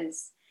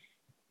 because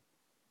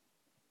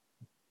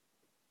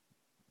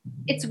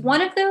it's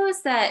one of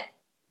those that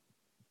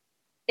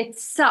it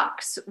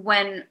sucks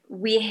when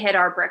we hit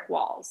our brick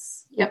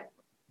walls. Yep.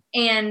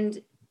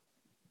 And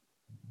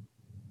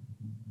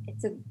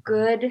it's a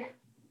good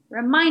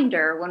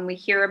reminder when we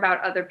hear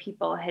about other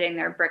people hitting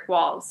their brick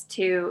walls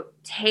to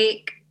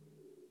take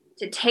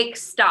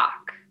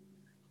stock,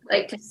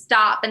 like to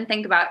stop and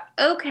think about,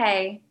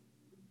 okay,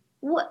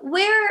 what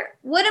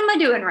am I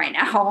doing right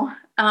now?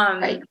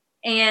 Right.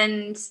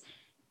 And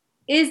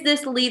is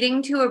this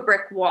leading to a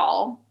brick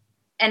wall?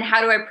 And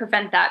how do I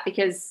prevent that?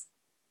 Because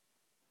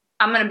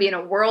I'm going to be in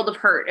a world of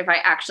hurt if I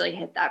actually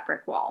hit that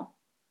brick wall.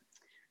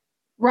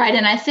 Right.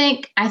 And I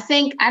think,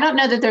 I don't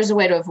know that there's a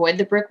way to avoid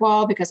the brick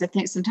wall, because I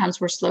think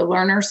sometimes we're slow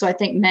learners. So I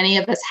think many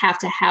of us have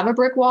to have a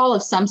brick wall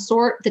of some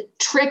sort. The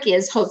trick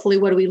is, hopefully,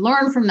 what do we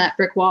learn from that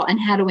brick wall and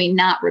how do we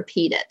not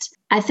repeat it?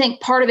 I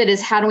think part of it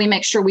is, how do we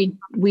make sure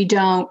we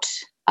don't,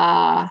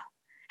 how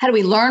do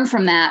we learn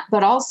from that?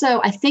 But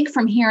also, I think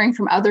from hearing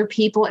from other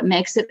people, it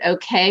makes it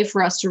okay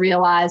for us to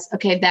realize,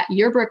 okay, that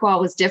your brick wall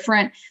was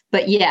different,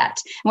 but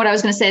yet, what I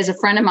was going to say is, a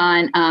friend of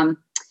mine,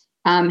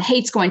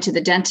 hates going to the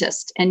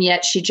dentist. And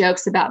yet she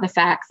jokes about the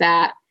fact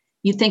that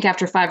you'd think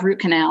after 5 root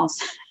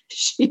canals,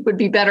 she would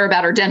be better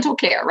about her dental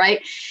care,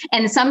 right?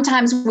 And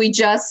sometimes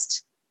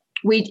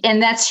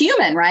and that's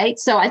human, right?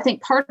 So I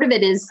think part of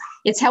it is,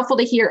 it's helpful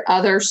to hear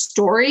other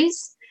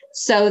stories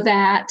so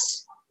that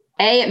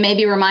it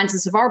maybe reminds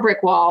us of our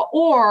brick wall,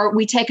 or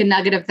we take a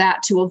nugget of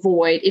that to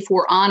avoid if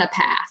we're on a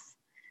path.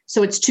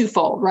 So it's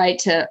twofold,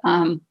 right?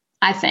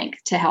 I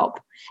think, to help.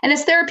 And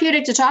it's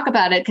therapeutic to talk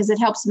about it, because it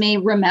helps me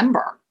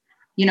remember,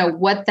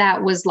 what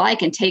that was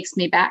like, and takes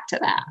me back to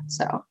that.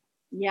 So,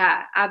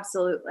 yeah,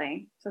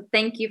 absolutely. So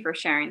thank you for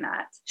sharing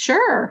that.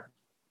 Sure.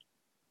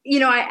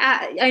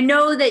 I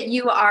know that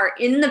you are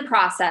in the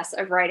process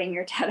of writing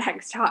your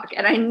TEDx talk,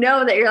 and I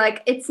know that you're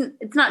like, it's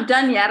not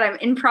done yet. I'm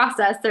in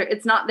process.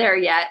 It's not there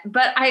yet,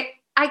 but I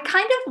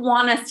kind of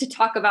want us to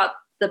talk about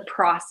the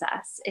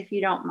process, if you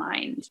don't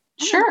mind.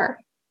 Sure.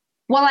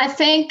 Well, I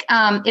think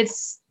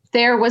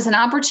there was an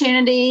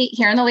opportunity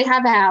here in the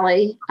Lehigh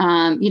Valley,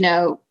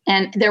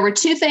 and there were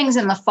 2 things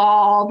in the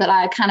fall that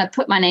I kind of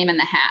put my name in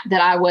the hat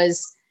that I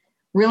was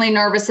really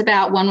nervous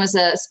about. One was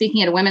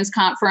speaking at a women's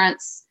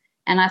conference,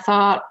 and I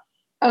thought,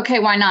 okay,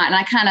 why not? And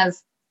I kind of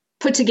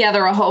put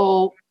together a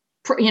whole,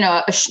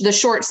 the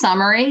short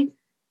summary,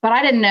 but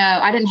I didn't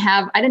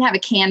have a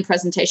canned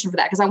presentation for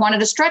that, because I wanted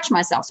to stretch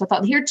myself. So I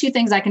thought, here are 2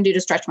 things I can do to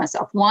stretch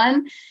myself. One,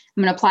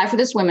 I'm going to apply for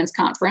this women's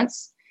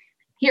conference.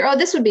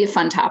 This would be a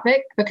fun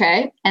topic.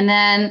 Okay. And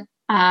then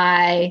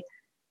I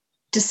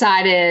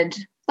decided,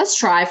 let's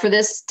try for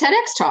this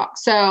TEDx talk.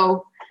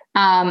 So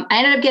I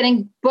ended up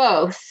getting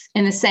both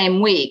in the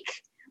same week,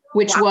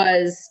 which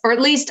was, or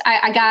at least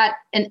I got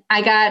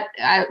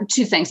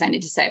 2 things I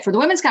need to say. For the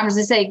women's conference,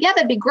 they say, yeah,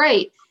 that'd be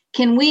great.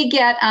 Can we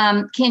get,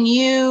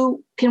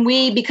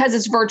 because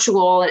it's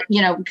virtual,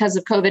 because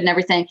of COVID and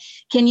everything,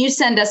 can you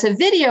send us a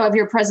video of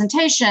your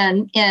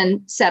presentation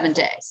in 7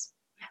 days?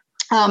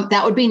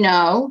 That would be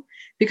no.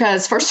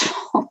 Because first of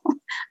all,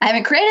 I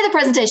haven't created the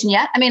presentation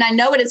yet. I mean, I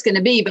know what it's going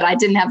to be, but I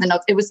didn't have the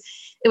notes. It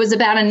was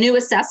about a new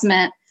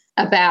assessment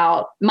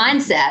about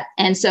mindset.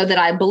 And so that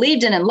I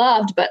believed in and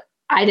loved, but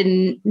I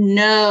didn't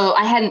know,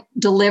 I hadn't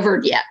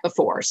delivered yet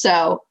before.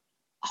 So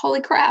holy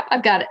crap,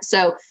 I've got it.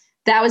 So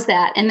that was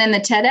that. And then the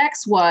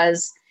TEDx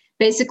was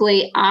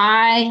basically,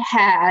 I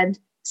had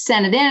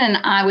sent it in and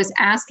I was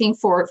asking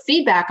for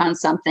feedback on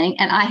something,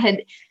 and I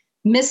had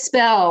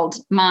misspelled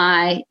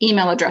my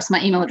email address.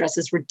 My email address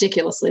is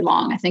ridiculously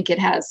long. I think it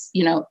has,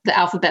 the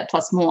alphabet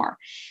plus more.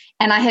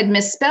 And I had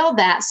misspelled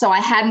that. So I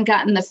hadn't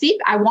gotten the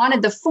feedback. I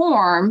wanted the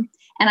form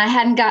and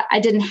I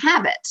didn't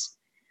have it.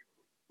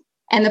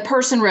 And the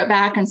person wrote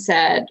back and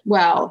said,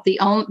 well,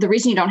 the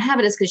reason you don't have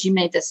it is because you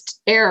made this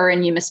error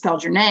and you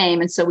misspelled your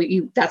name. And so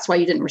that's why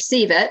you didn't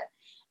receive it.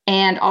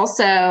 And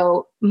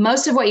also,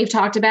 most of what you've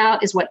talked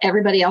about is what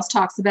everybody else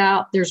talks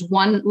about. There's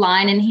one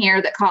line in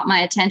here that caught my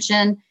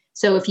attention.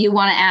 So if you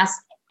want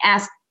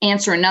to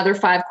answer another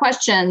 5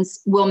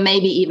 questions, we'll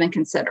maybe even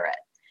consider it.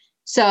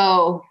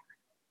 So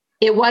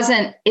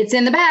it's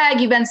in the bag.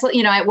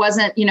 It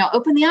wasn't,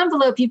 open the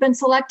envelope, you've been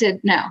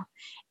selected. No.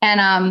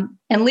 And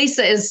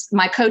Lisa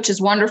my coach is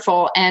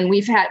wonderful. And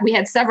we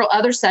had several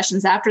other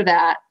sessions after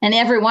that. And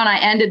every one I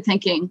ended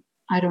thinking,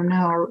 I don't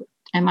know.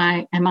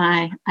 I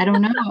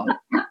don't know.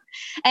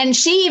 And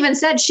she even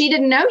said she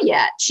didn't know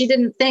yet. She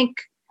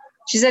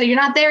said, you're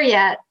not there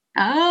yet.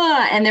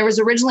 And there was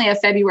originally a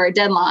February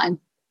deadline.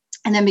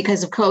 And then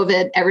because of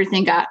COVID,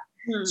 everything got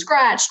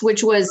scratched,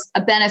 which was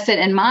a benefit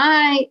in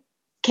my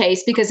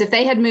case, because if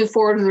they had moved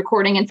forward with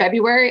recording in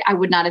February, I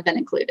would not have been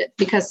included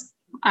because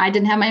I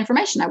didn't have my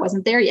information. I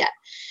wasn't there yet.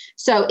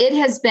 So it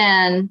has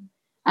been,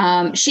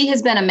 she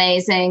has been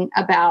amazing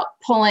about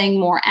pulling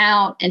more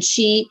out. And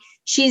she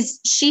has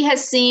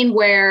seen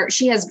where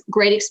she has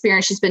great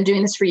experience. She's been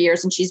doing this for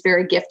years and she's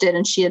very gifted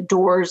and she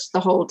adores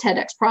the whole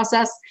TEDx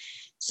process.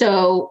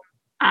 So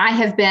I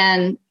have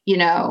been,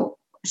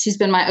 she's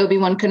been my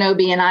Obi-Wan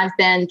Kenobi, and I've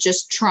been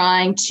just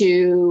trying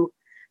to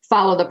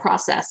follow the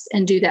process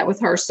and do that with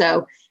her.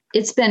 So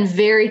it's been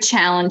very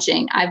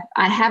challenging. I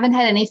haven't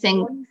had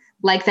anything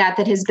like that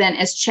has been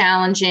as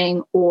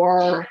challenging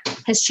or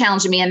has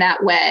challenged me in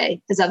that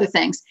way as other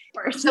things.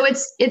 So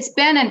it's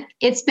been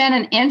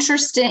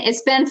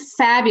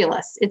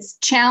fabulous. It's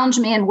challenged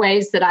me in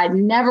ways that I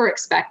never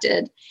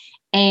expected.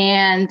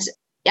 And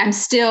I'm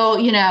still,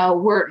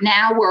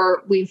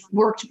 we've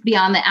worked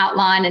beyond the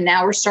outline, and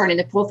now we're starting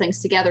to pull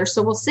things together.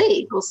 So we'll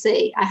see.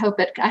 I hope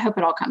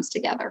it all comes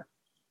together.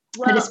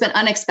 Well, but it's been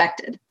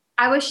unexpected.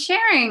 I was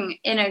sharing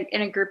in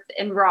a group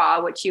in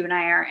Raw, which you and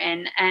I are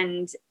in,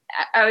 and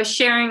I was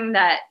sharing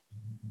that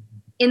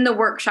in the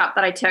workshop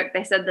that I took,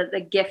 they said that the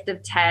gift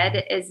of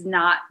TED is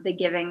not the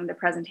giving the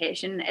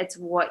presentation. It's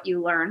what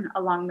you learn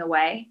along the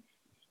way.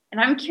 And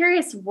I'm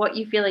curious what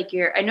you feel like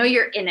I know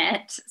you're in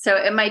it, so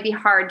it might be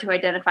hard to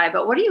identify,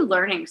 but what are you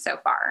learning so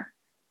far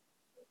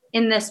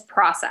in this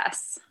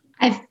process?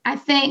 I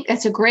think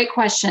that's a great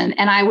question.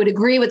 And I would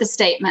agree with the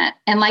statement.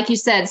 And like you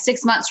said,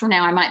 6 months from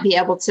now, I might be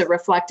able to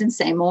reflect and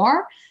say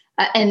more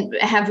and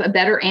have a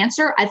better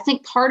answer. I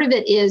think part of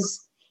it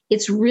is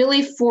it's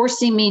really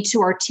forcing me to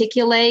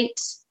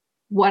articulate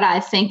what I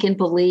think and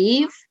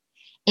believe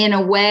in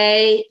a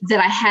way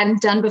that I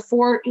hadn't done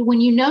before.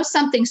 When you know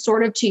something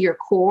sort of to your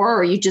core,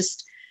 or you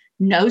just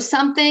know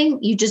something,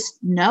 you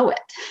just know it.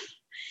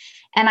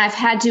 And I've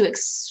had to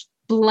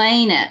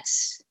explain it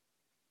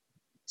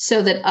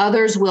so that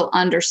others will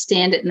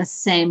understand it in the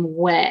same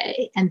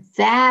way. And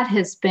that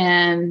has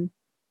been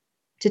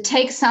to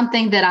take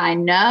something that I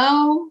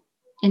know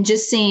and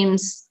just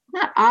seems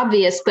not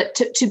obvious, but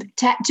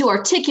to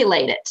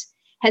articulate it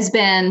that's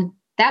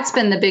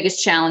been the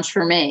biggest challenge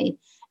for me.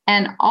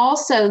 And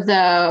also,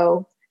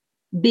 though,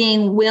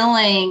 being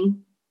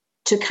willing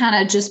to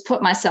kind of just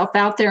put myself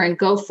out there and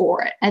go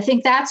for it. I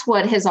think that's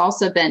what has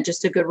also been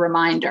just a good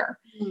reminder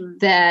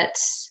that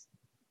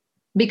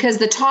because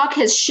the talk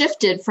has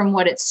shifted from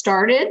what it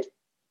started,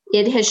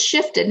 it has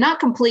shifted, not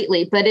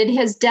completely, but it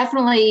has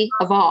definitely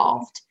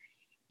evolved.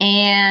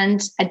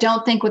 And I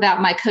don't think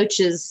without my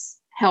coach's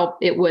help,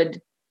 it would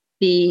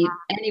be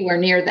anywhere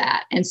near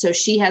that. And so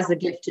she has the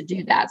gift to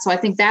do that. So I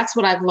think that's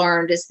what I've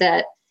learned is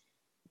that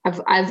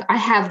I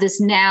have this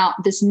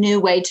new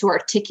way to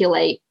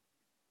articulate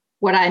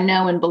what I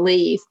know and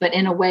believe, but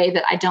in a way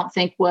that I don't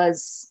think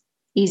was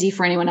easy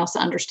for anyone else to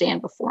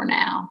understand before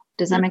now.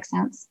 Does that make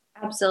sense?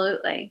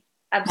 Absolutely.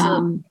 I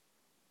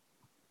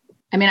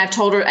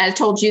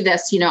told you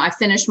this, I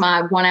finished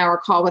my 1 hour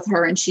call with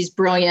her and she's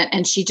brilliant.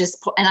 And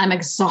and I'm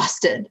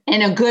exhausted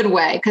in a good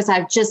way. Cause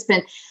I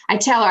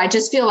tell her, I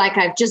just feel like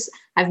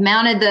I've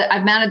mounted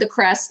the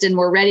crest and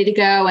we're ready to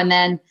go. And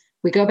then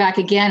we go back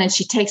again and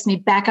she takes me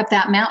back up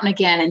that mountain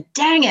again. And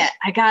dang it,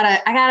 I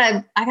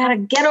gotta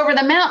get over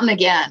the mountain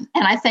again.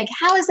 And I think,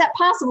 how is that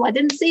possible? I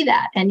didn't see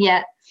that. And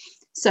yet,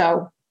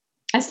 so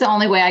that's the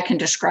only way I can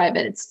describe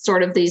it. It's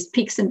sort of these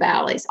peaks and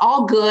valleys,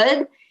 all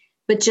good,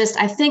 but just,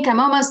 I think I'm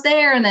almost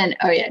there. And then,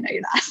 oh yeah, no,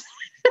 you're not.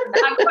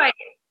 Not quite.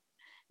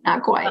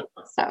 Not quite.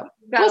 So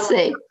we'll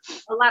see.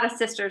 A lot of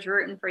sisters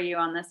rooting for you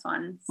on this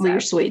one. So. Well, you're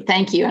sweet.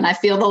 Thank you. And I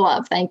feel the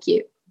love. Thank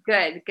you.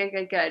 Good.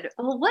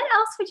 Well, what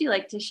else would you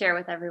like to share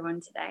with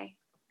everyone today?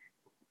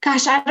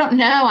 Gosh, I don't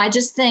know. I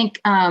just think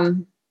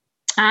I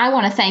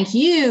want to thank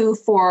you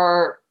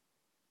for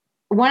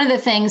one of the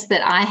things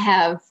that I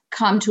have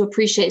come to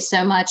appreciate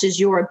so much is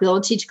your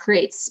ability to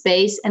create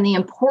space and the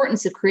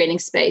importance of creating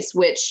space,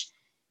 which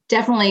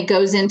definitely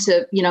goes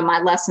into,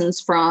 my lessons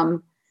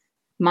from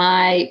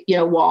my,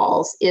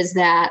 walls, is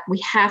that we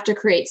have to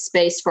create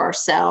space for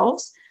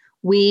ourselves.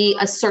 We,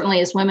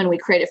 certainly as women, we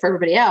create it for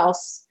everybody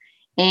else.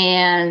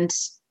 And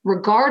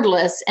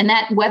regardless, and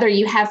that whether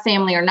you have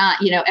family or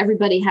not,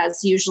 everybody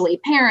has usually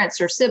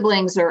parents or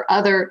siblings or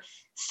other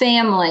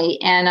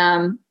family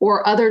and,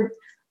 or other,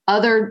 I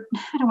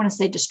don't want to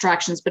say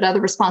distractions, but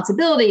other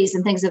responsibilities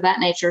and things of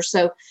that nature.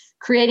 So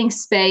creating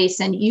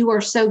space, and you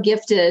are so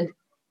gifted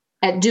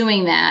at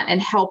doing that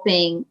and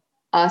helping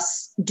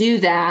us do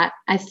that.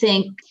 I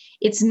think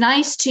it's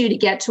nice to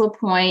get to a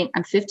point.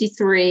 I'm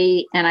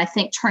 53, and I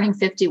think turning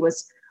 50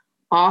 was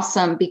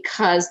awesome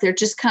because there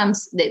just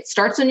comes, it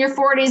starts in your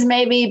 40s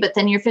maybe, but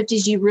then your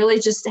 50s, you really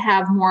just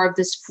have more of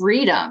this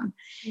freedom.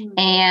 Mm-hmm.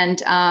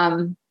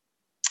 And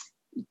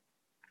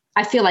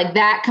I feel like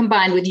that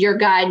combined with your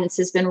guidance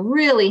has been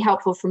really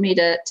helpful for me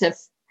to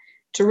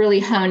really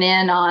hone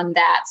in on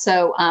that.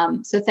 So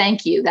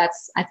thank you.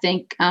 I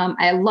think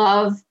I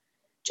love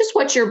just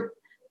what you're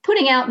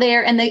putting out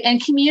there,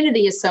 and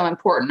community is so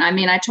important. I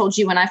mean, I told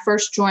you when I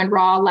first joined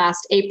Raw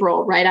last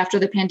April, right after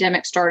the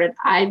pandemic started,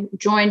 I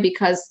joined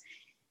because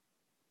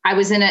I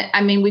was in it.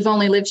 I mean, we've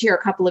only lived here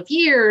a couple of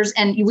years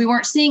and we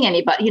weren't seeing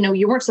anybody,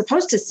 you weren't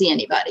supposed to see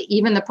anybody,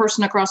 even the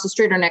person across the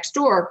street or next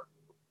door.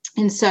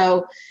 And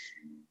so,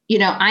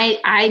 I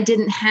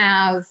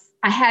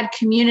had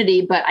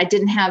community, but I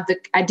didn't have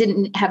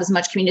as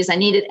much community as I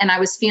needed. And I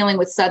was feeling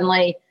with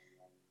suddenly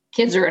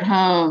kids are at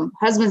home,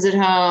 husband's at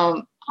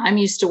home. I'm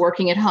used to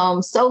working at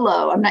home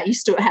solo. I'm not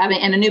used to having,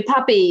 and a new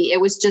puppy. It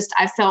was just,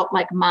 I felt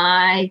like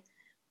my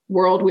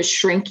world was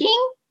shrinking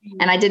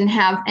and I didn't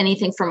have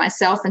anything for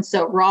myself. And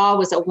so Raw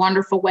was a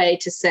wonderful way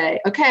to say,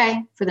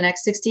 okay, for the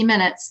next 60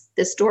 minutes,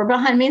 this door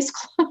behind me is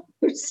closed.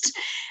 closed.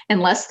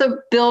 Unless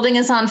the building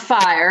is on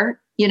fire,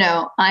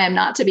 I am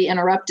not to be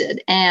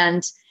interrupted.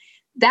 And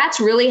that's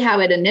really how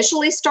it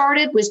initially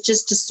started, was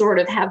just to sort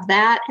of have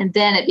that. And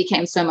then it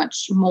became so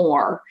much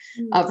more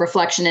of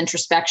reflection,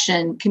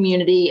 introspection,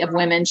 community of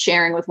women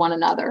sharing with one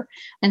another.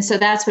 And so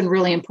that's been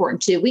really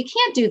important too. We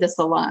can't do this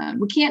alone.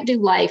 We can't do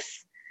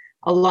life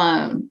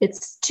alone.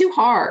 It's too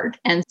hard.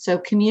 And so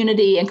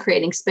community and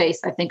creating space,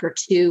 I think, are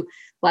two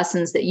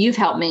lessons that you've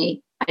helped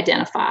me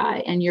identify.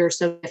 And you're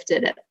so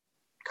gifted at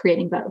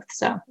creating both.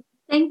 So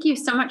thank you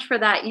so much for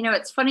that.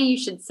 It's funny you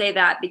should say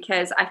that,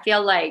 because I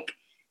feel like,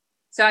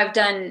 so I've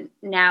done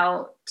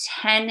now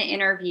 10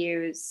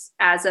 interviews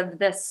as of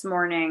this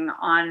morning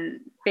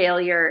on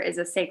failure is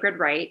a sacred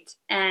right.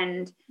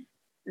 And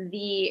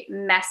the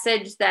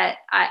message that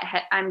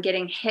I'm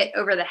getting hit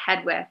over the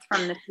head with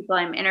from the people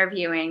I'm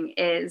interviewing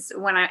is,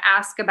 when I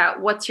ask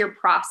about what's your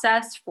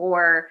process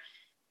for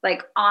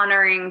like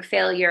honoring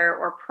failure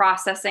or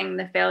processing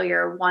the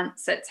failure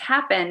once it's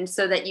happened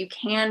so that you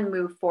can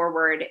move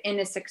forward in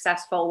a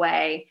successful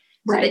way,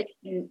 so that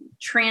you can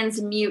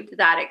transmute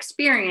that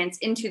experience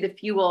into the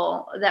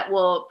fuel that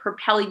will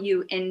propel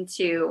you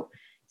into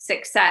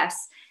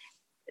success.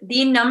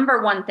 The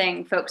number one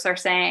thing folks are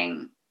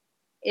saying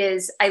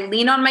is, I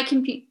lean on my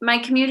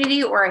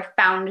community, or I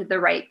found the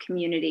right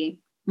community.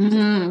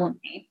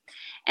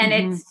 And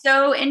it's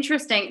so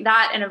interesting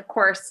that, and of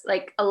course,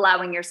 like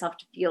allowing yourself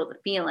to feel the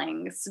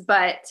feelings,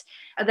 but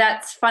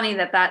that's funny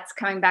that that's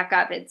coming back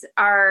up. It's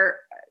our,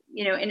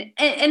 and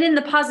in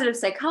the positive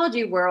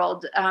psychology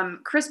world,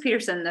 Chris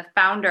Peterson, the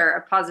founder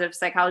of positive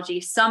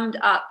psychology, summed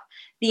up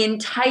the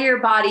entire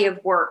body of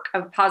work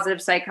of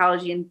positive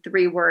psychology in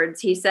 3 words.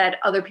 He said,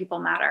 other people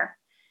matter.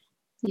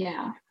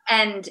 Yeah.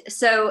 And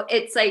so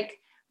it's like,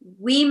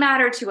 we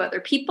matter to other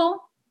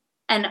people,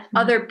 and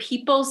other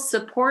people's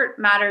support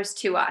matters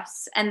to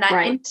us. And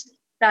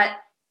that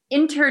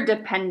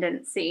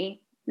interdependency,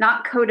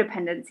 not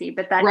codependency,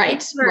 but that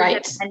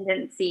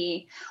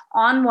interdependency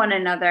on one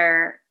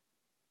another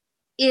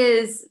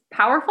is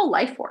powerful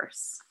life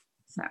force.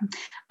 So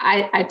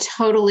I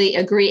totally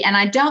agree. And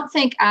I don't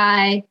think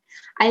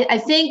I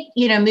think,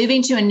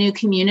 moving to a new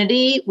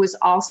community was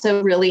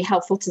also really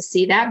helpful to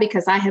see that,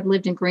 because I had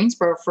lived in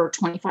Greensboro for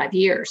 25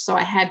 years. So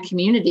I had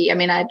community. I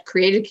mean, I'd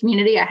created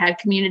community. I had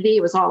community.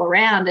 It was all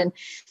around. And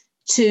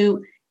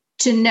to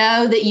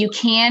know that you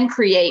can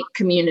create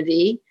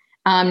community,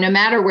 no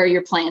matter where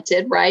you're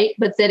planted, right?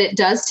 But that it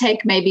does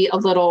take maybe a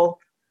little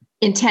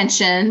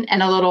intention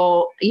and a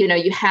little,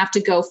 you have to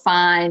go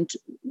find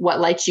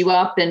what lights you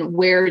up and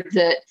where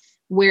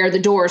the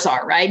doors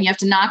are, right? And you have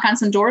to knock on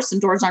some doors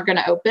aren't going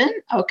to open.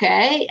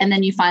 Okay. And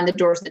then you find the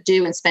doors that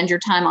do and spend your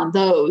time on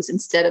those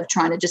instead of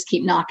trying to just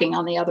keep knocking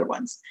on the other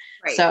ones.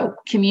 Right. So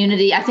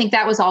community, I think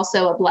that was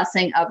also a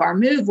blessing of our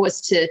move,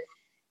 was to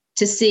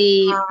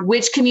see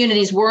which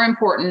communities were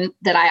important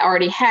that I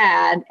already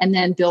had, and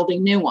then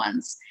building new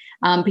ones.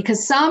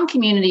 Because some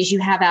communities you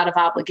have out of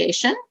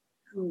obligation,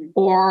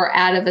 or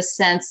out of a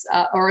sense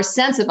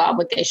of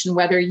obligation,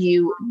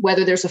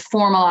 whether there's a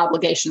formal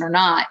obligation or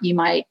not, you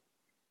might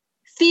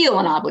feel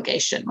an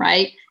obligation,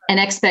 right? An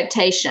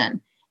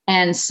expectation.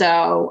 And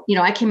so,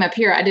 I came up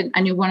here,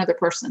 I knew one other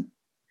person.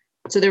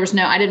 So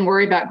I didn't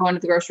worry about going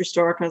to the grocery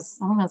store because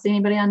I don't see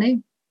anybody I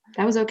knew.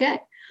 That was okay.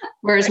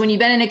 Whereas when you've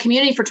been in a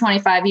community for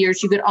 25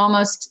 years, you could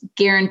almost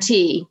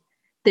guarantee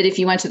that if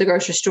you went to the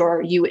grocery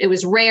store, it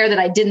was rare that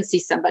I didn't see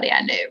somebody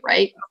I knew,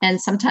 right?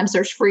 And sometimes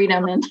there's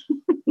freedom in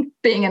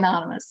being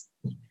anonymous.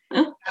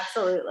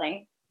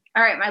 Absolutely.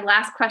 All right. My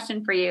last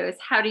question for you is,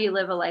 how do you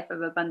live a life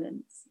of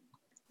abundance?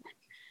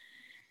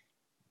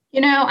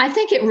 I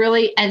think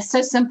it's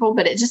so simple,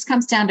 but it just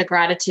comes down to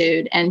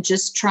gratitude and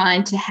just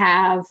trying to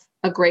have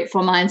a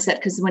grateful mindset.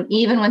 Because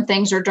even when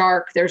things are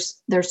dark,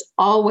 there's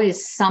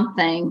always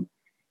something.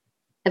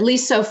 At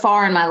least so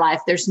far in my life,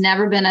 there's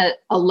never been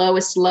a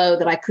lowest low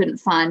that I couldn't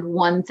find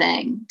one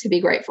thing to be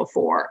grateful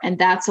for. And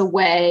that's a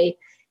way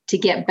to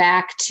get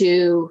back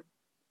to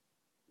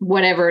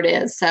whatever it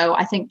is. So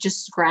I think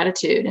just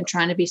gratitude and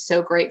trying to be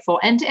so grateful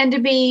and to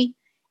be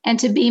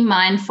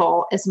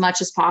mindful as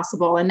much as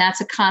possible. And that's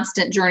a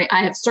constant journey.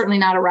 I have certainly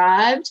not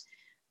arrived,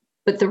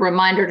 but the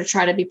reminder to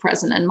try to be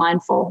present and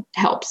mindful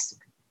helps.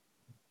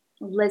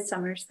 Liz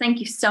Summers, thank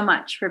you so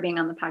much for being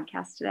on the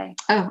podcast today.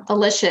 Oh,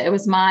 Alicia, it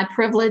was my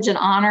privilege and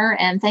honor.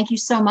 And thank you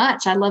so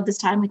much. I love this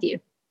time with you.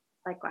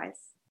 Likewise.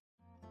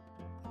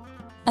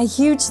 A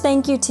huge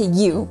thank you to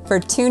you for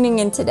tuning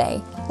in today.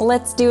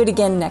 Let's do it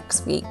again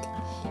next week.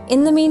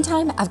 In the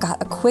meantime, I've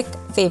got a quick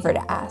favor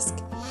to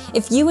ask.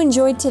 If you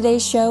enjoyed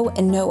today's show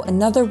and know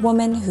another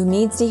woman who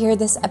needs to hear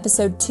this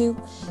episode too,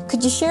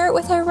 could you share it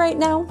with her right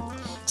now?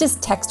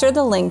 Just text her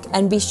the link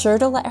and be sure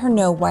to let her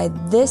know why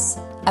this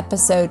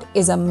episode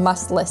is a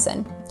must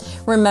listen.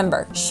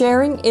 Remember,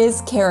 sharing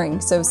is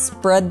caring, so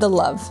spread the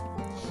love.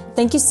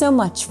 Thank you so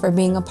much for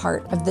being a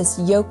part of this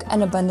Yoke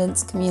and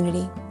Abundance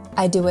community.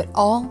 I do it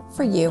all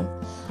for you.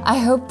 I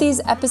hope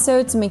these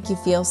episodes make you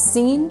feel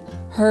seen,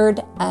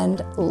 heard,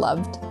 and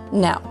loved.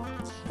 Now,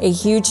 a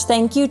huge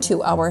thank you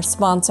to our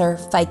sponsor,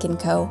 Fike &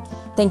 Co.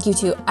 Thank you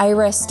to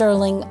Ira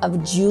Sterling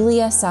of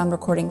Julia Sound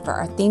Recording for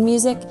our theme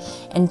music.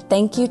 And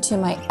thank you to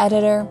my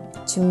editor,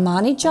 to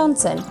Monty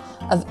Johnson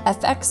of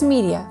FX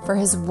Media for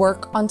his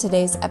work on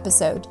today's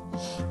episode.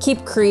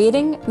 Keep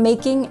creating,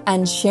 making,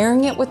 and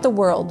sharing it with the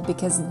world,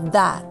 because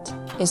that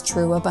is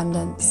true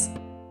abundance.